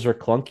matches are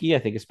clunky, I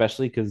think,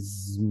 especially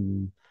because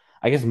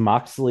I guess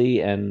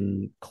Moxley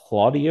and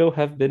Claudio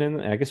have been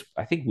in.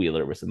 I think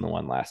Wheeler was in the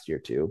one last year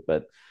too,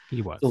 but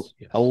He was. a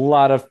Yes.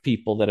 lot of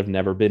people that have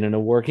never been in a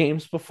War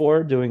Games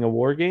before doing a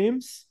War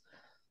Games.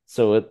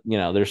 So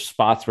there's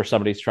spots where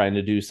somebody's trying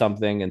to do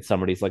something and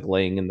somebody's like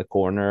laying in the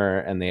corner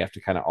and they have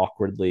to kind of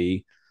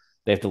awkwardly,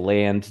 they have to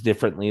land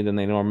differently than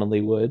they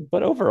normally would.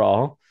 But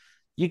overall,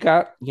 you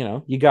got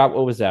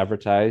what was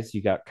advertised.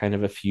 You got kind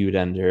of a feud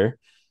ender,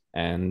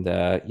 and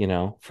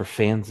for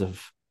fans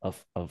of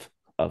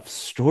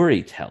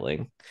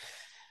storytelling,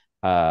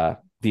 the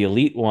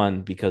elite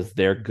won because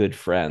they're good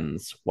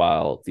friends,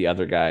 while the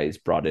other guys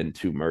brought in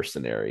two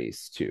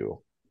mercenaries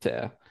to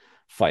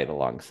fight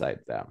alongside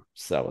them.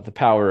 So the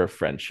power of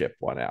friendship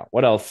won out.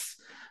 What else?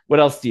 What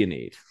else do you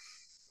need?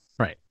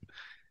 Right.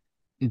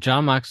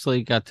 John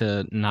Moxley got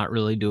to not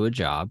really do a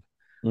job.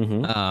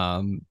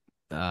 Mm-hmm.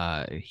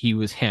 He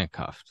was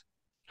handcuffed.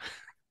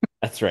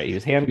 That's right. He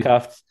was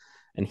handcuffed,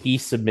 and he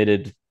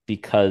submitted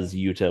because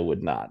Yuta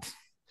would not.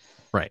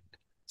 Right.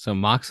 So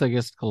Mox, I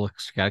guess,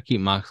 gotta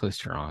keep Moxley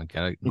strong.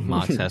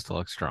 Mox has to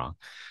look strong.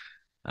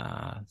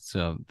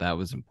 So that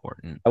was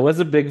important. I was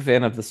a big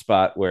fan of the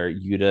spot where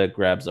Yuta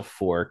grabs a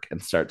fork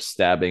and starts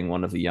stabbing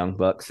one of the Young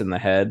Bucks in the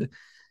head,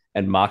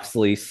 and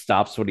Moxley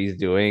stops what he's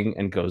doing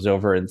and goes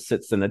over and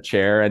sits in a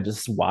chair and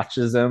just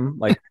watches him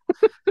like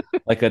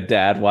a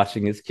dad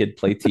watching his kid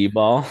play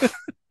t-ball.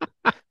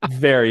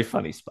 Very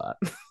funny spot.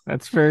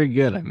 That's very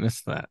good. I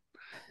missed that.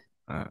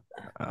 Uh,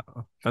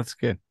 that's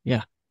good.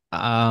 Yeah.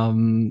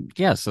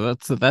 Yeah, so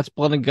that's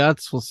Blood and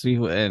Guts. We'll see.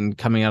 And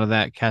coming out of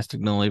that,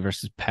 Castagnoli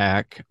versus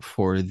Pac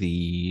for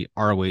the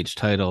ROH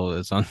title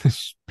is on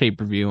this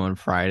pay-per-view on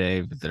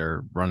Friday, but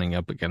they're running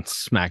up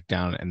against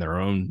SmackDown and their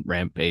own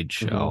Rampage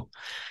show. Mm-hmm.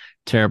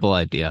 Terrible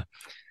idea.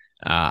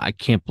 I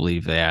can't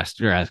believe they're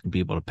asking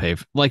people to pay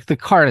for, like, the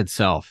card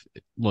itself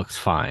looks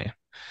fine.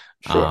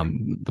 Sure.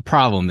 The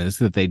problem is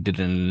that they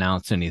didn't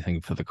announce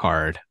anything for the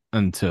card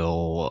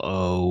until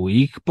a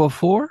week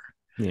before.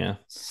 Yeah.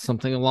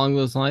 Something along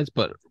those lines,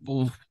 but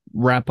we'll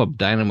wrap up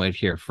Dynamite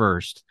here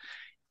first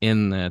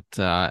in that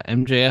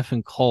MJF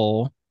and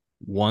Cole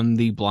won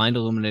the Blind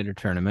Eliminator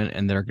tournament,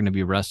 and they're going to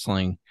be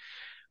wrestling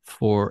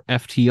for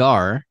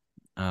FTR,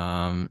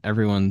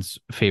 everyone's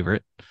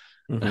favorite,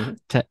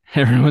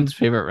 everyone's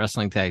favorite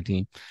wrestling tag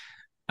team,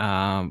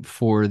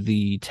 for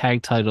the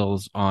tag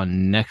titles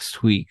on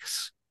next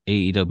week's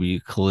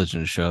AEW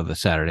Collision show, the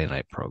Saturday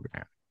night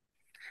program.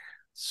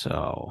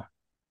 So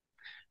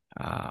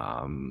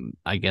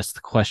I guess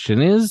the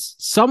question is,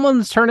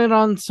 someone's turning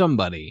on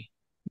somebody.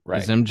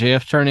 Right. Is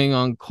MJF turning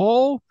on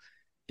Cole?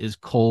 Is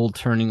Cole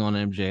turning on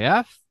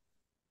MJF?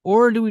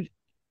 Or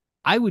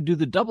I would do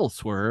the double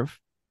swerve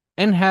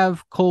and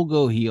have Cole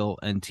go heel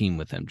and team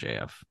with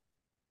MJF.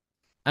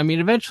 I mean,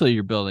 eventually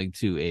you're building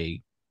to a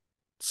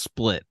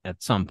split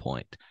at some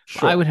point.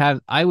 Sure.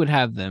 I would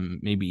have them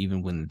maybe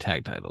even win the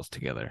tag titles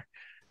together.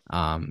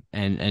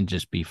 And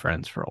just be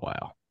friends for a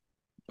while.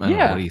 I don't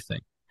know, what do you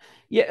think?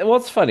 Yeah, well,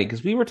 it's funny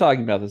because we were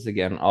talking about this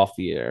again off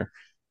the air.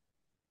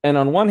 And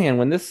on one hand,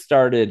 when this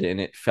started and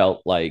it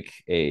felt like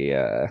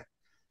this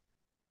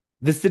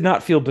did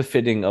not feel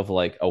befitting of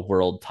like a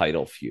world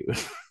title feud.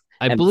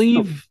 I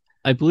believe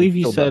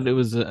you said doesn't. it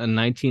was a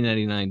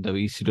 1999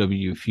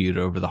 WCW feud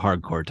over the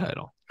hardcore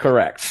title.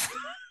 Correct.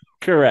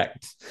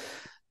 Correct.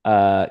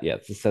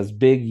 Yes, it says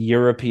big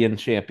European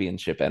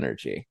championship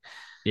energy.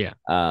 Yeah.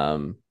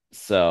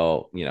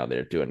 So,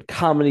 they're doing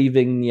comedy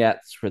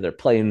vignettes where they're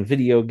playing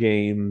video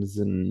games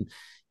and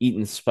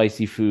eating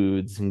spicy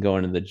foods and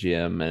going to the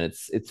gym. And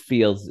it's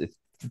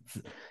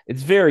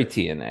very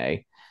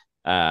TNA,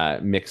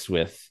 mixed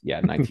with,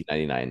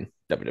 1999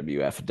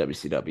 WWF and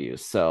WCW.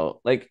 So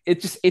like,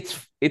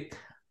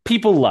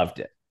 people loved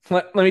it.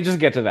 Let me just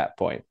get to that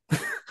point.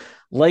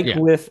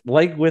 With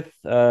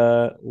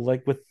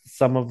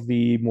some of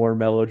the more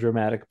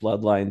melodramatic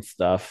Bloodline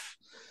stuff,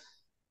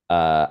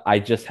 I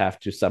just have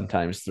to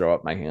sometimes throw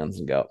up my hands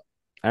and go,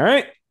 all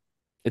right,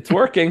 it's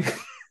working.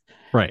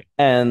 Right.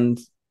 And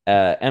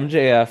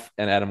MJF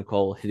and Adam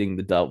Cole hitting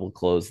the double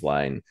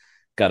clothesline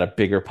got a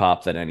bigger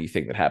pop than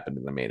anything that happened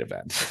in the main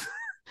event.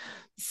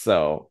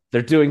 So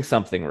they're doing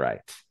something right.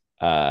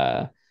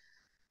 And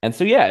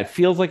so, it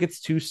feels like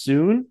it's too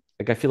soon.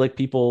 Like, I feel like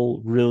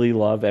people really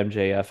love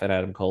MJF and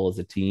Adam Cole as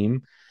a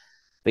team.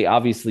 They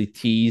obviously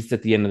teased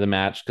at the end of the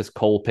match because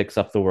Cole picks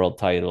up the world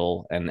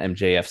title and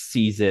MJF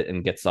sees it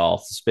and gets all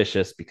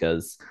suspicious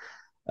because,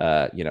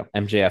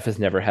 MJF has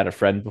never had a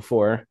friend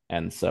before.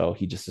 And so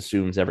he just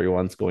assumes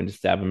everyone's going to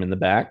stab him in the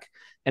back.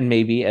 And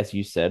maybe, as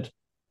you said,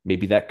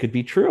 maybe that could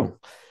be true.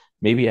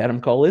 maybe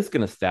Adam Cole is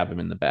going to stab him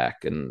in the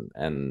back,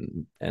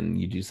 and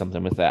you do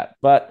something with that.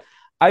 But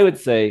I would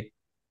say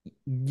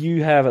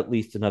you have at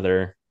least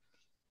another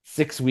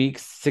 6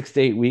 weeks, 6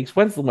 to 8 weeks.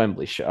 When's the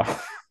Wembley show?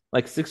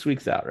 Like 6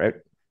 weeks out, right?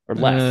 Or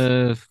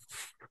less.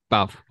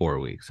 About 4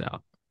 weeks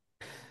out.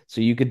 So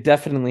you could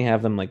definitely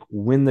have them like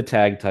win the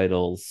tag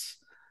titles,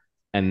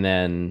 and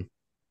then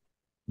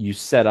you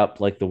set up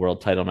like the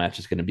world title match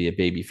is going to be a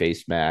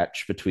babyface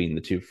match between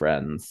the two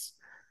friends.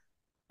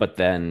 But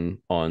then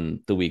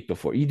on the week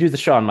before, you do the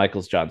Shawn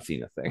Michaels John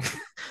Cena thing.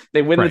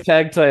 They win the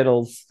tag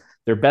titles,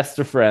 they're best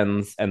of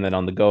friends, and then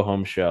on the go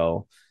home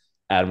show,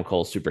 Adam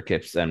Cole super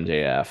kicks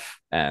MJF,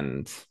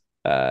 and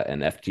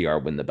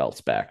FTR win the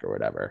belts back or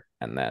whatever,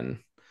 and then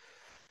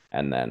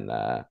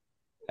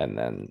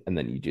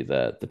you do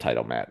the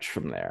title match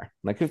from there.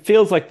 Like it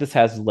feels like this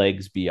has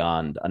legs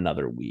beyond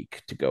another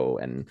week to go,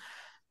 and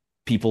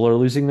people are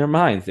losing their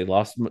minds. They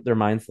lost their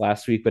minds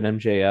last week when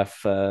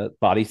MJF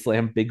body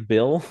slammed Big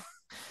Bill,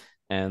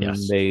 and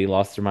they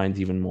lost their minds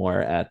even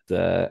more at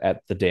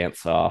the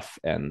dance off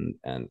and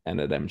at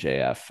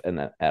MJF and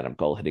at Adam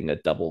Cole hitting a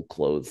double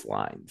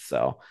clothesline.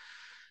 So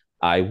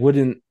I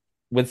wouldn't,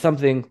 when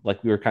something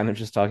like we were kind of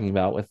just talking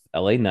about with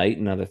LA Knight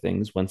and other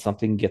things, when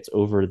something gets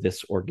over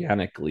this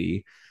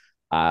organically,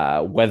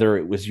 whether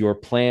it was your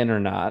plan or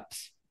not,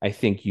 I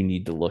think you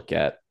need to look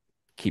at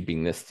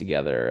keeping this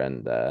together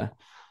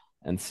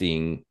and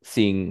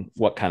seeing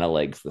what kind of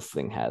legs this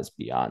thing has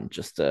beyond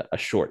just a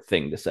short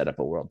thing to set up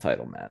a world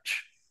title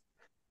match.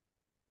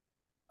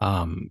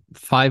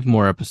 5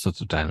 more episodes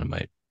of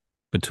Dynamite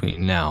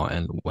between now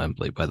and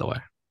Wembley, by the way.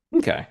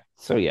 Okay,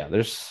 so yeah,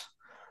 there's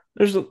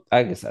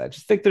like I said, I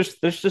just think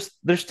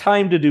there's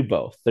time to do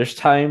both. There's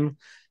time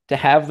to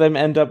have them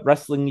end up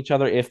wrestling each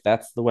other if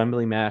that's the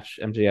Wembley match,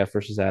 MJF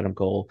versus Adam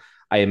Cole.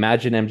 I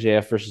imagine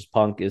MJF versus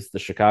Punk is the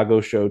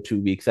Chicago show 2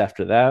 weeks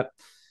after that.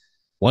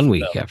 1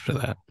 week after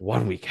that.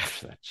 1 week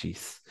after that.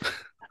 Jeez.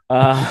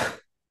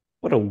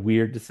 What a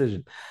weird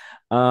decision.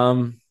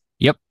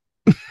 Yep.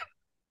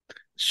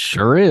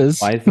 Sure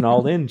is. Why isn't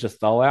all in,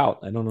 just all out?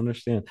 I don't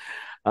understand.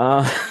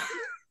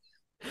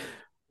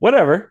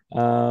 Whatever.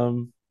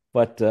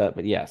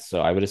 But yeah,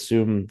 so I would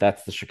assume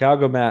that's the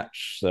Chicago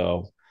match.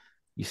 So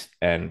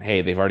and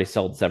hey, they've already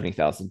sold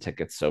 70,000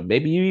 tickets. So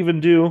maybe you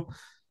do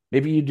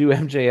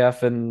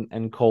MJF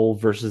and Cole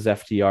versus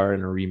FTR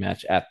in a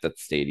rematch at that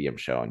stadium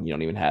show, and you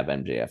don't even have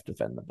MJF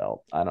defend the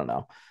belt. I don't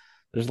know.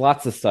 There's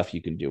lots of stuff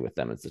you can do with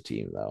them as a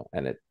team, though,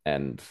 and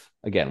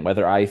again,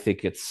 whether I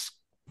think it's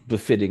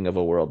befitting of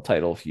a world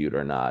title feud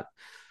or not,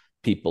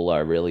 people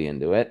are really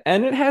into it,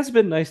 and it has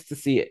been nice to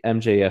see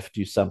MJF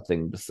do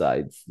something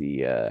besides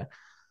the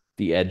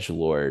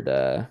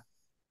edgelord,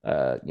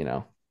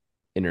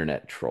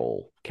 internet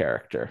troll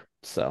character.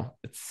 So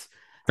it's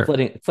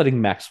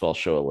letting Maxwell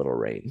show a little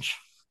range.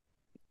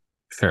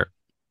 Fair.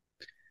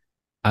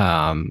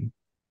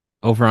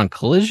 Over on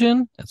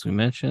Collision, as we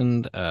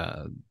mentioned,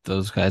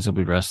 those guys will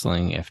be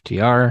wrestling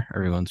FTR,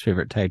 everyone's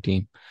favorite tag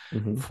team.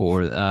 Mm-hmm.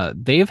 For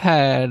they've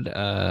had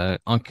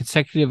on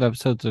consecutive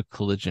episodes of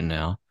Collision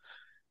now,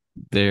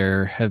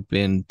 there have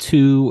been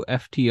 2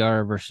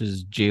 FTR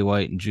versus Jay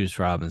White and Juice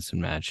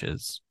Robinson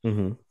matches.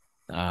 Mm-hmm.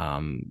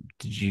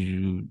 Did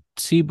you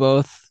see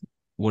both?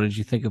 What did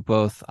you think of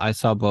both? I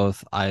saw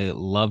both. I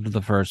loved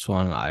the first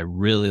one. I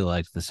really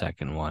liked the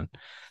second one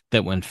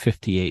that went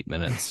 58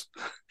 minutes.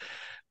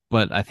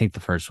 But I think the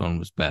first one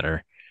was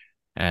better.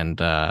 And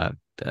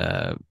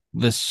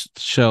this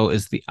show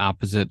is the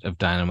opposite of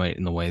Dynamite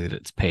in the way that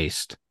it's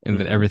paced, and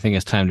that everything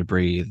has time to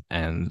breathe.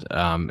 And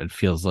it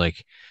feels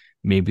like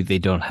maybe they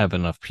don't have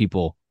enough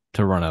people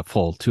to run a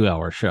full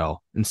 2-hour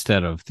show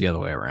instead of the other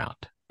way around.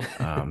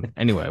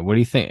 Anyway, what do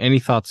you think? Any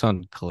thoughts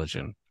on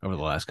Collision over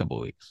the last couple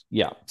of weeks?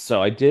 Yeah,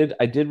 so I did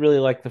really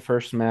like the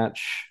first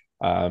match.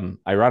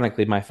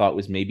 Ironically, my thought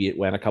was maybe it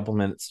went a couple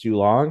minutes too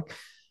long,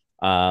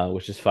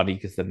 which is funny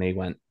because then they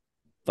went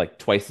like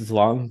twice as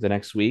long the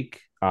next week.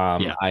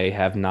 I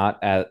have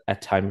not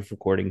at time of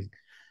recording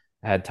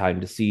had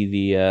time to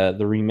see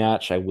the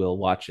rematch. I will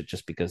watch it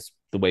just because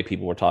the way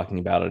people were talking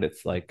about it,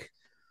 it's like,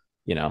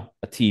 a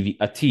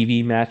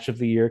TV match of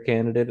the year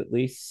candidate at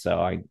least. So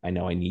I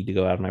know I need to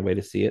go out of my way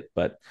to see it.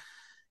 But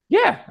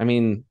yeah, I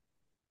mean,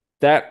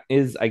 that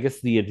is, I guess,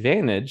 the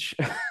advantage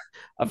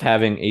of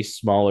having a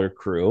smaller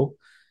crew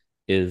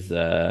is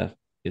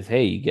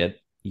hey, you get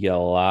a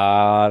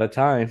lot of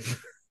time.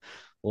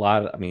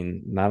 I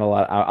mean, not a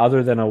lot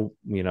other than a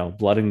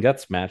blood and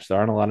guts match. There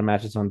aren't a lot of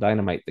matches on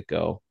Dynamite that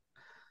go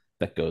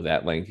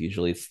that length.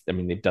 Usually I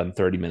mean, they've done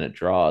 30-minute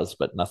draws,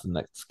 but nothing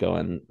that's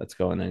going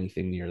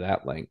anything near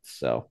that length.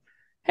 So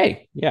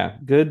hey, yeah,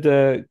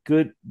 good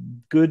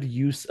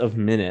use of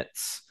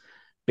minutes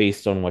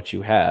based on what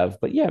you have.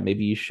 But yeah,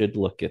 maybe you should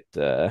look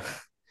at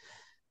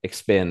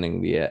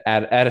expanding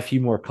add a few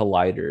more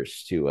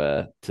colliders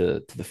to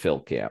the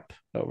Phil camp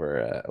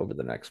over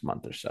the next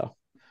month or so.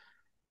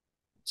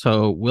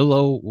 So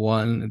Willow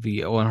won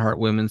the Owen Hart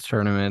Women's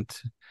Tournament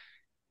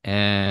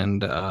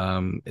and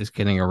is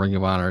getting a Ring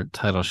of Honor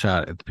title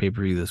shot at the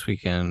pay-per-view this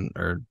weekend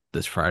or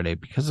this Friday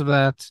because of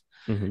that.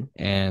 Mm-hmm.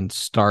 And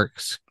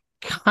Starks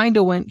kind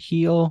of went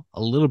heel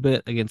a little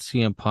bit against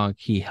CM Punk.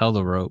 He held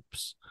the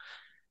ropes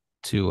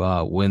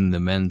to win the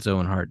men's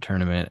Owen Hart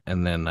tournament,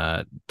 and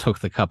then took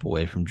the cup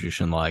away from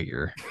Jushin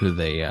Liger, who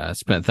they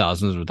spent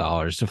thousands of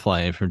dollars to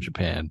fly in from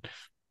Japan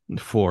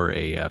for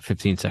a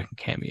 15-second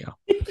cameo.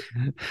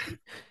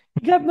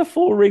 He got in the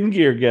full ring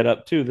gear get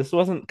up too. This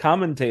wasn't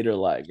commentator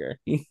Liger.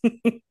 He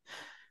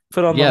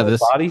put on the whole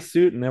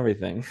bodysuit and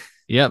everything.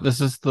 Yeah,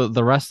 this is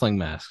the wrestling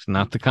mask,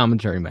 not the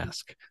commentary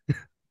mask.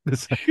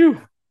 this,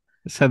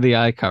 this had the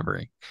eye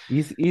covering.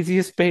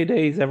 Easiest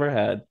payday he's ever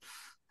had.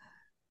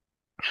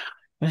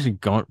 Imagine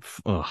going.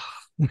 Oh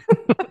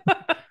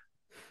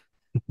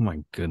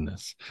my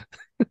goodness.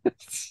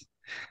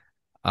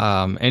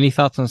 Any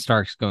thoughts on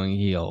Starks going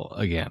heel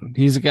again?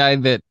 He's a guy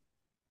that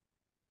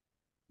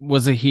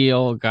was a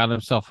heel, got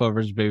himself over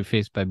as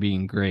babyface by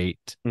being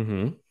great.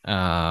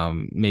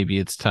 Maybe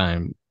it's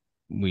time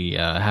we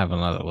have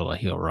another little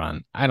heel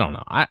run. I don't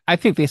know. I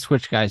think they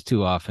switch guys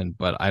too often,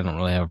 but I don't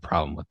really have a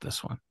problem with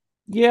this one.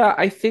 Yeah,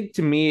 I think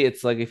to me,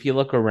 it's like if you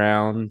look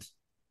around,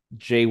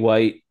 Jay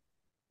White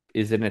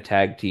is in a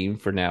tag team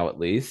for now, at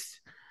least.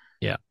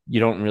 Yeah.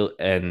 You don't really,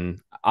 and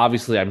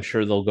obviously, I'm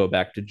sure they'll go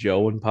back to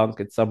Joe and Punk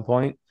at some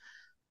point,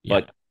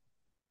 but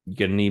you're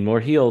gonna need more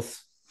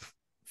heels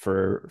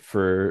for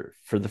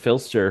the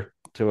Philster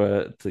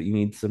to you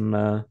need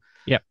some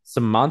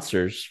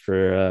monsters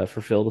for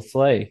Phil to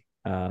slay.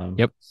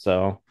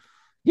 So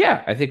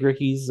yeah, I think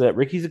Ricky's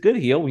a good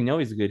heel. We know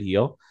he's a good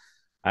heel.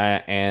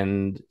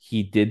 And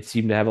he did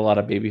seem to have a lot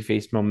of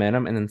babyface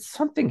momentum. And then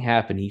something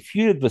happened. He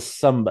feuded with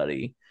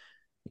somebody.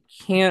 I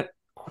can't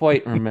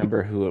quite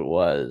remember who it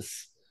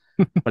was,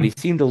 but he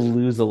seemed to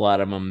lose a lot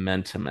of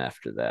momentum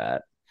after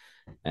that.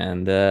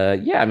 And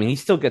I mean, he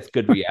still gets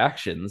good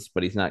reactions,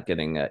 but he's not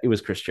getting. It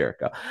was Chris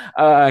Jericho.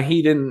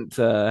 He didn't.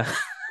 In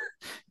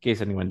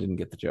case anyone didn't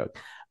get the joke,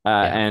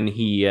 and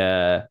he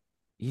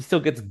still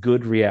gets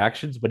good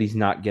reactions, but he's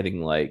not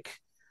getting like,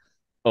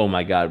 oh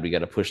my god, we got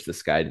to push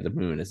this guy to the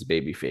moon as a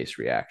babyface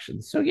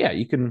reaction. So yeah,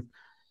 you can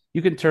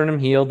turn him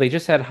heel. They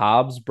just had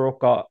Hobbs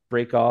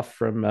break off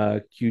from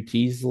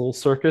QT's little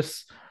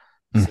circus,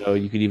 so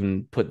you could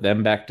even put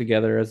them back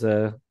together as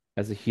a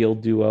heel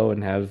duo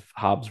and have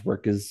Hobbs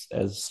work as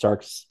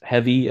Starks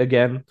heavy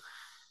again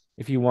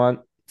if you want.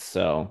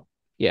 So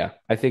yeah,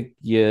 I think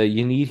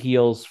you need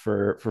heels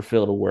for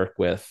Phil to work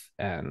with,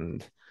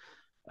 and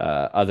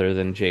other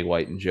than Jay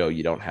White and Joe,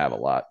 you don't have a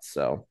lot.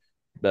 So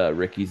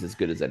Ricky's as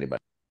good as anybody.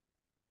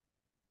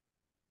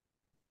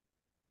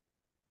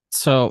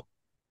 So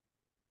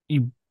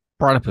you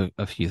brought up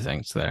a few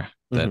things there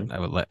that I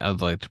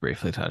would like to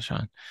briefly touch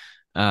on.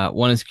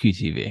 One is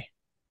QTV.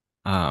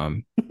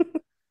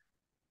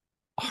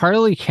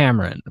 Harley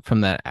Cameron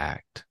from that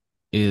act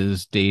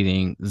is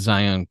dating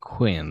Zion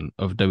Quinn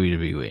of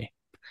WWE,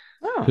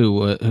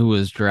 who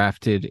was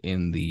drafted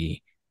in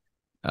the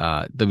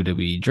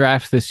WWE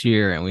draft this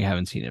year, and we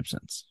haven't seen him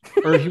since.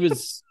 Or he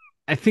was,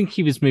 I think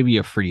he was maybe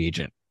a free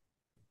agent.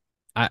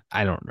 I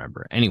don't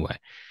remember. Anyway,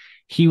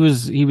 he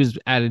was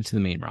added to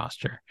the main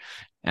roster,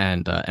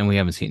 and we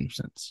haven't seen him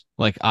since,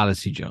 like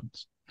Odyssey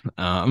Jones.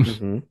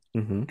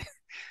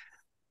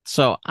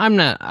 So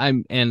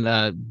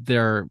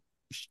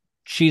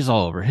she's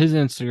all over his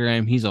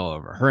Instagram, he's all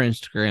over her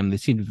Instagram. They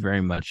seem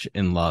very much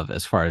in love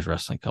as far as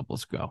wrestling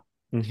couples go.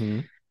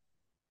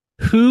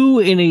 Who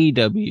in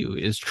AEW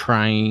is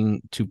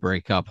trying to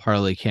break up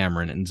Harley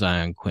Cameron and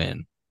Zion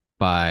Quinn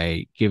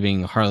by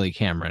giving Harley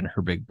Cameron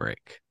her big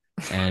break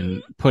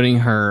and putting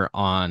her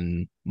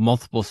on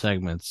multiple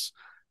segments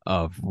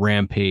of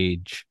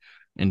Rampage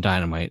and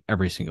Dynamite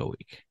every single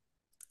week?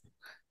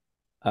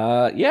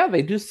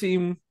 They do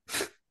seem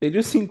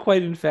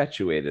quite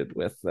infatuated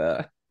with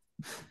her.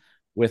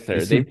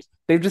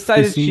 They've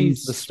decided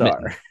she's the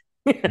star.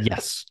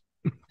 Yes.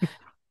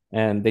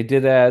 And they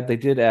did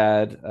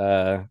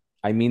add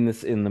I mean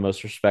this in the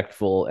most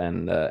respectful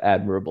and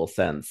admirable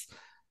sense,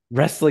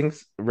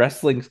 wrestling's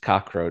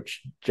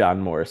cockroach John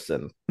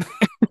Morrison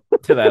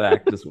to that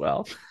act as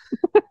well.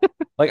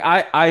 Like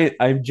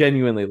I'm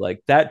genuinely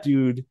like, that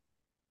dude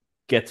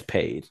gets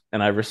paid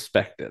and I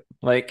respect it.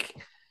 Like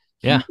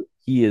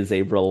he is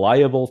a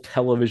reliable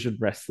television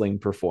wrestling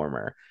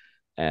performer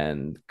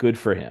and good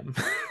for him.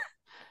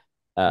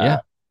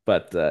 But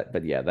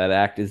yeah, that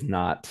act is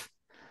not,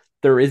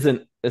 there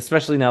isn't,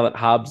 especially now that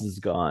Hobbs is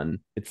gone,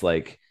 it's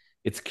like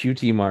it's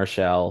QT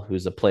Marshall,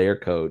 who's a player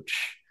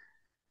coach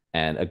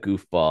and a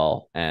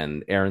goofball,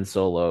 and Aaron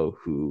Solo,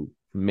 who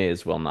may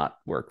as well not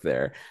work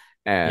there.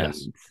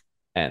 And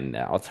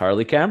now it's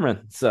Harley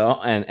Cameron. So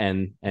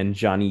and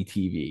Johnny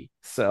TV.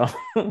 So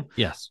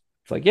yes.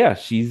 It's like, yeah,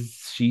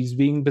 she's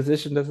being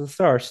positioned as a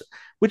star,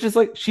 which is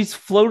like, she's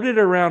floated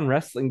around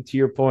wrestling, to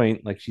your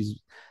point. Like, she's,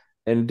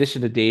 in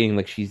addition to dating,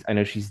 like, I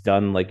know she's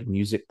done like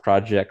music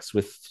projects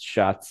with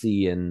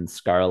Shotzi and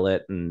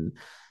Scarlett and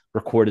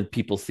recorded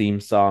people's theme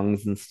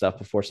songs and stuff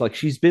before. So like,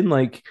 she's been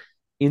like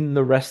in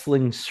the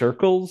wrestling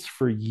circles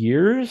for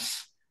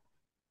years.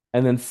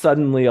 And then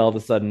suddenly, all of a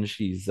sudden,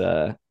 she's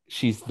the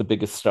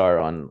biggest star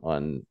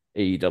on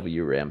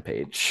AEW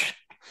Rampage.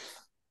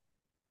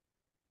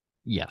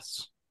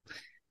 Yes.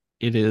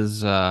 It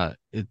is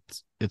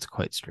it's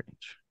quite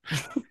strange.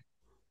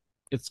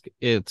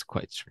 It's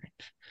quite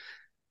strange.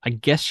 I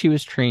guess she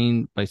was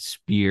trained by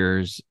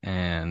Spears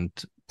and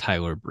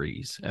Tyler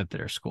Breeze at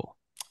their school.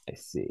 I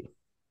see.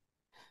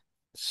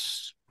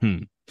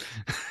 I'm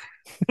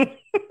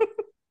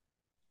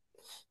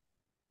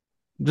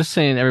just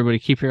saying, everybody,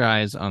 keep your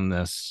eyes on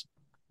this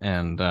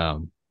and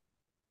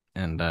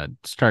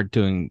start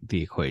doing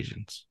the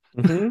equations.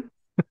 Mm-hmm.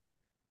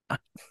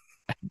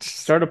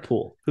 Start a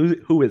pool.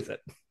 Who is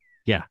it?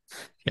 Yeah,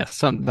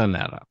 something done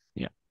that up.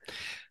 Yeah.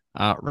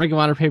 Ring of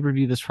Honor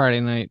pay-per-view this Friday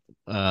night.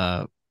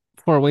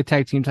 4-way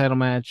tag team title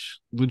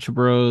match. Lucha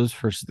Bros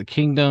versus the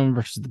Kingdom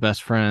versus the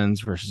Best Friends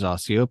versus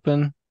Aussie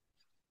Open.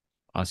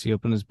 Aussie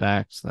Open is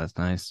back, so that's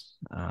nice.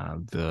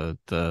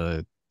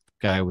 The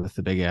guy with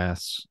the big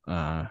ass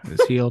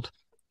is healed.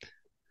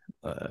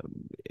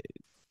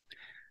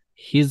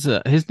 His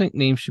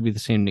nickname should be the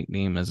same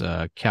nickname as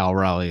Cal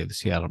Raleigh of the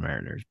Seattle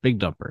Mariners. Big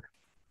Dumper.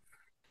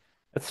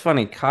 That's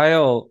funny.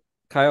 Kyle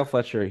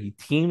Fletcher, he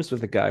teams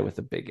with a guy with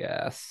a big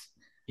ass.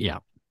 Yeah.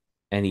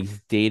 And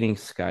he's dating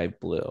Sky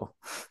Blue.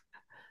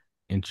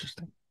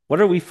 Interesting. What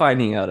are we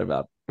finding out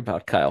about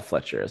Kyle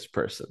Fletcher as a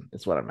person?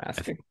 Is what I'm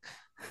asking.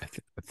 I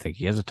think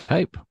he has a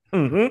type.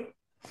 Mm-hmm.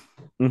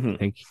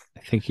 Mm-hmm.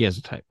 I think he has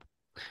a type.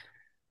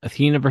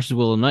 Athena versus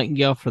Willow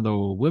Nightingale for the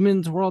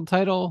women's world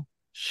title.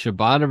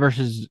 Shibata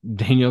versus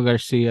Daniel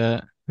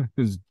Garcia,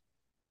 whose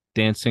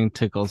dancing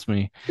tickles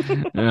me,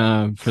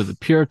 for the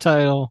pure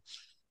title.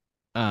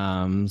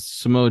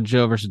 Samoa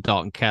Joe versus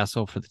Dalton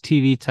Castle for the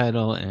TV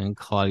title, and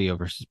Claudio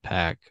versus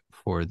Pac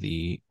for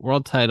the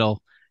world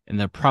title. And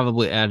they're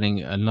probably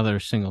adding another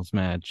singles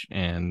match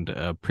and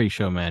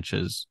pre-show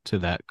matches to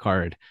that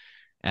card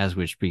as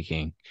we're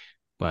speaking.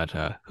 But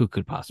who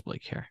could possibly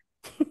care?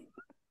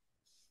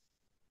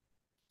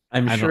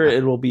 I'm sure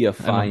it will be a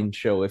fine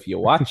show if you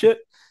watch it.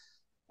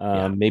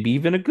 Maybe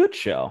even a good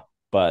show.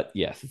 But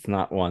yes, it's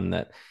not one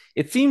that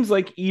it seems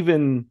like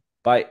even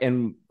by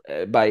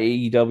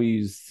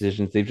AEW's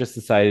decisions, they've just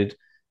decided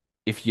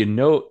if you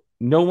know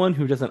no one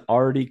who doesn't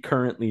already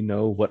currently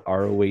know what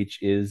ROH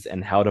is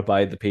and how to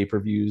buy the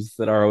pay-per-views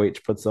that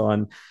ROH puts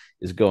on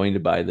is going to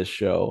buy this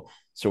show.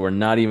 So we're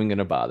not even going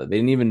to bother. They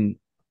didn't even,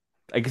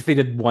 I guess they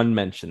did one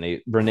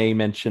mention. Renee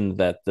mentioned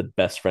that the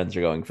Best Friends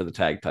are going for the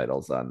tag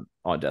titles on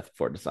Death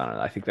Before Dishonor.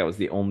 I think that was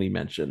the only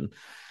mention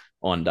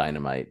on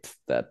Dynamite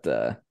that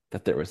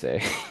there was a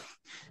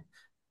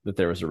that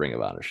there was a Ring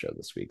of Honor show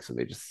this week. So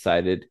they just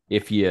decided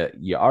if you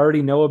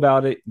already know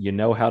about it, you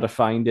know how to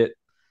find it,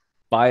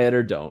 buy it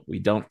or don't. We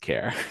don't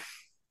care.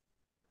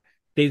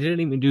 They didn't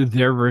even do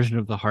their version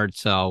of the hard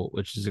sell,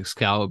 which is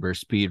Excalibur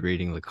speed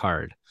reading the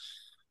card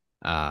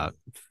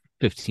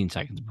 15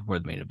 seconds before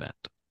the main event.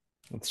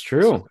 That's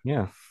true. So,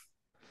 yeah.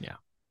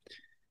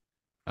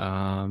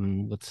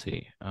 Let's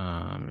see.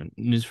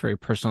 News very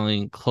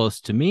personally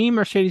close to me.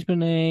 Mercedes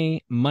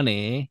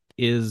Money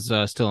is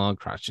still on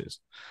crutches,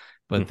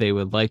 but they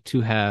would like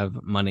to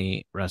have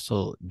Money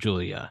wrestle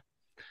Julia.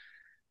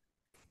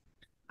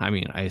 I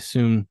mean, I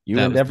assume you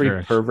and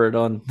every pervert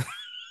on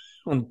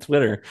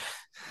Twitter.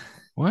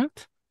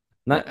 What?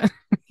 Not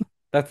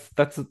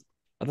that's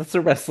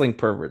a wrestling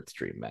pervert's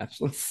dream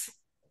match.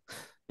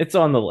 It's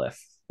on the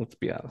list. Let's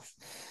be honest.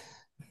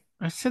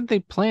 I said they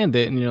planned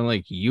it, and you're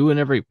like, you and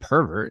every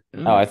pervert.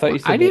 Oh, I thought you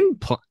said I didn't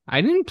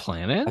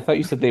plan it. I thought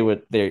you said they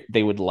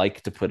would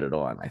like to put it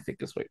on. I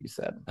think is what you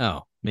said.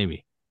 Oh,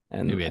 maybe.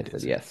 And maybe I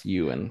said yes,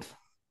 you and.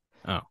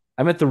 Oh,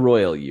 I meant the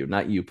royal you,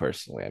 not you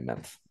personally. I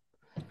meant.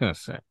 I was gonna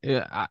say.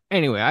 Yeah.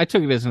 Anyway, I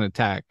took it as an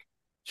attack.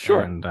 Sure.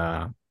 And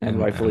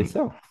rightfully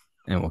so.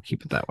 And we'll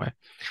keep it that way.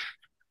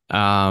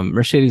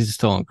 Mercedes is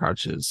still on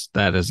crutches.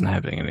 That isn't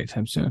happening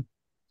anytime soon.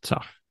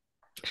 So.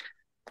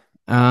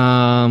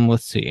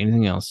 Let's see.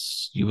 Anything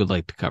else you would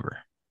like to cover?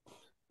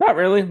 Not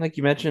really. Like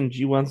you mentioned,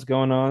 G1's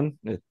going on.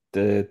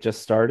 It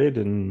just started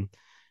and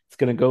it's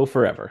going to go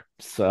forever.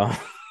 So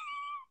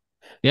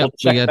yep, we'll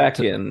check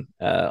back in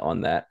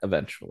on that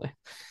eventually.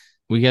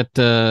 We get,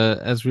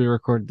 as we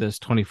record this,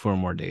 24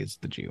 more days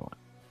of the G1.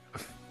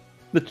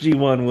 The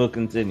G1 will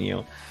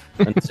continue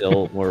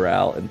until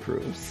morale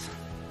improves.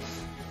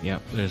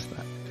 Yep, there's that.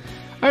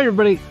 All right,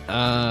 everybody.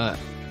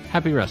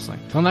 Happy wrestling.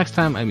 Till next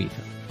time, I'm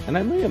Ethan. And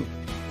I'm Liam.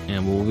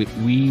 And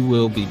we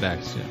will be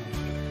back soon.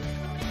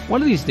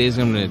 One of these days,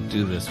 I'm going to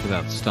do this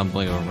without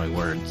stumbling over my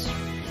words.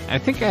 I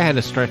think I had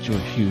a stretch of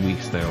a few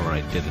weeks there where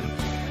I didn't.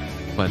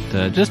 But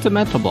just a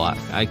mental block.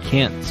 I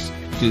can't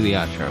do the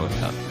outro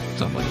without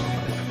stumbling over my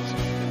words.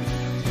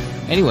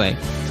 Anyway,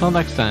 till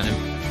next time,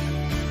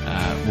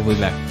 we'll be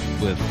back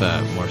with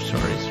more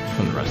stories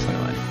from the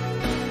wrestling life.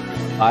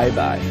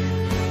 Bye-bye.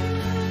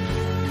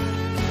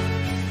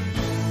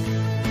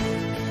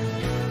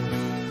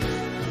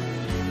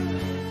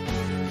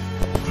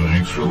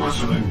 Thanks for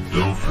listening.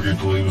 Don't forget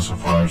to leave us a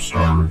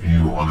 5-star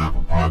review on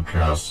Apple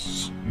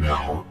Podcasts.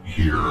 Now,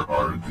 here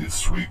are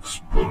this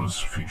week's bonus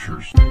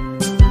features.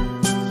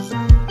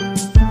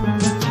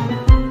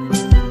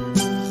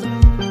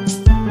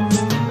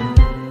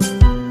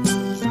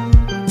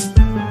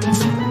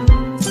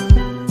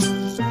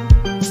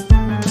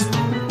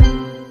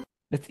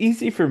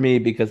 easy for me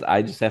because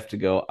I just have to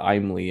go,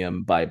 I'm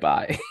Liam, bye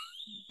bye.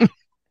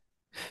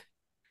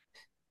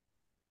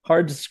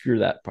 Hard to screw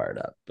that part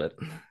up, but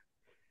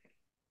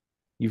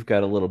you've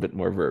got a little bit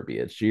more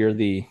verbiage. You're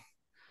the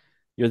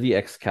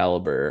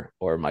Excalibur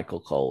or Michael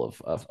Cole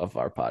of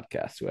our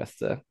podcast who has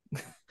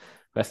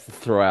to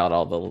throw out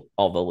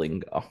all the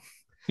lingo.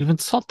 You've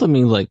insulted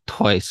me like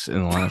twice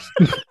in the last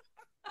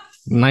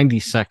 90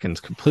 seconds,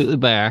 completely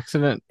by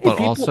accident, but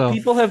also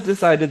people have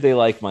decided they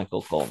like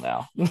Michael Cole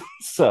now.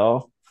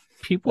 So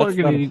people are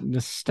going to be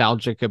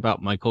nostalgic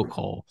about Michael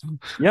Cole.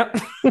 Yep.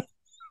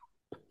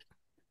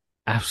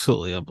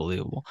 Absolutely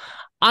unbelievable.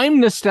 I'm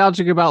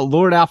nostalgic about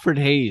Lord Alfred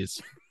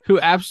Hayes, who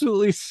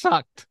absolutely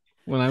sucked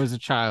when I was a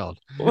child.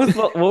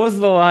 What was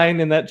the line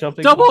in that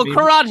jumping? Double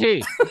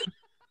karate.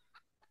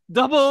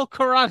 Double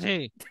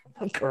karate.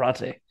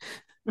 Karate.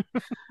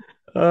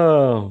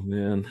 Oh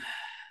man.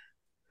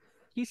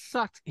 He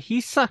sucked. He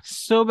sucked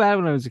so bad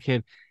when I was a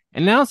kid.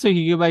 And now so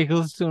you go back and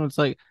listen to him, it's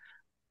like,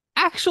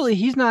 actually,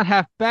 he's not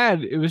half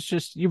bad. It was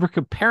just you were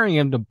comparing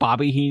him to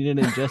Bobby Heenan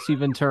and Jesse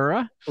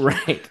Ventura.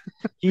 Right.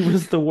 He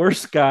was the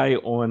worst guy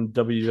on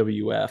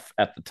WWF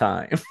at the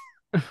time.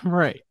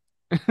 Right.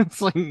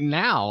 It's like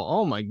now,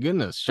 oh my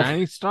goodness,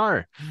 shining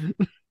star.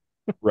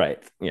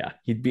 Right. Yeah.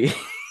 He'd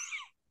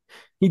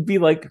be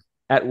like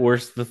at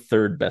worst the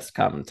third best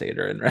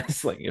commentator in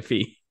wrestling if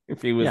he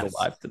was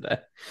alive today.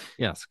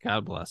 Yes,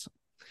 God bless him.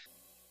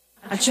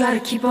 I try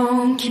to keep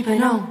on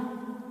keeping on.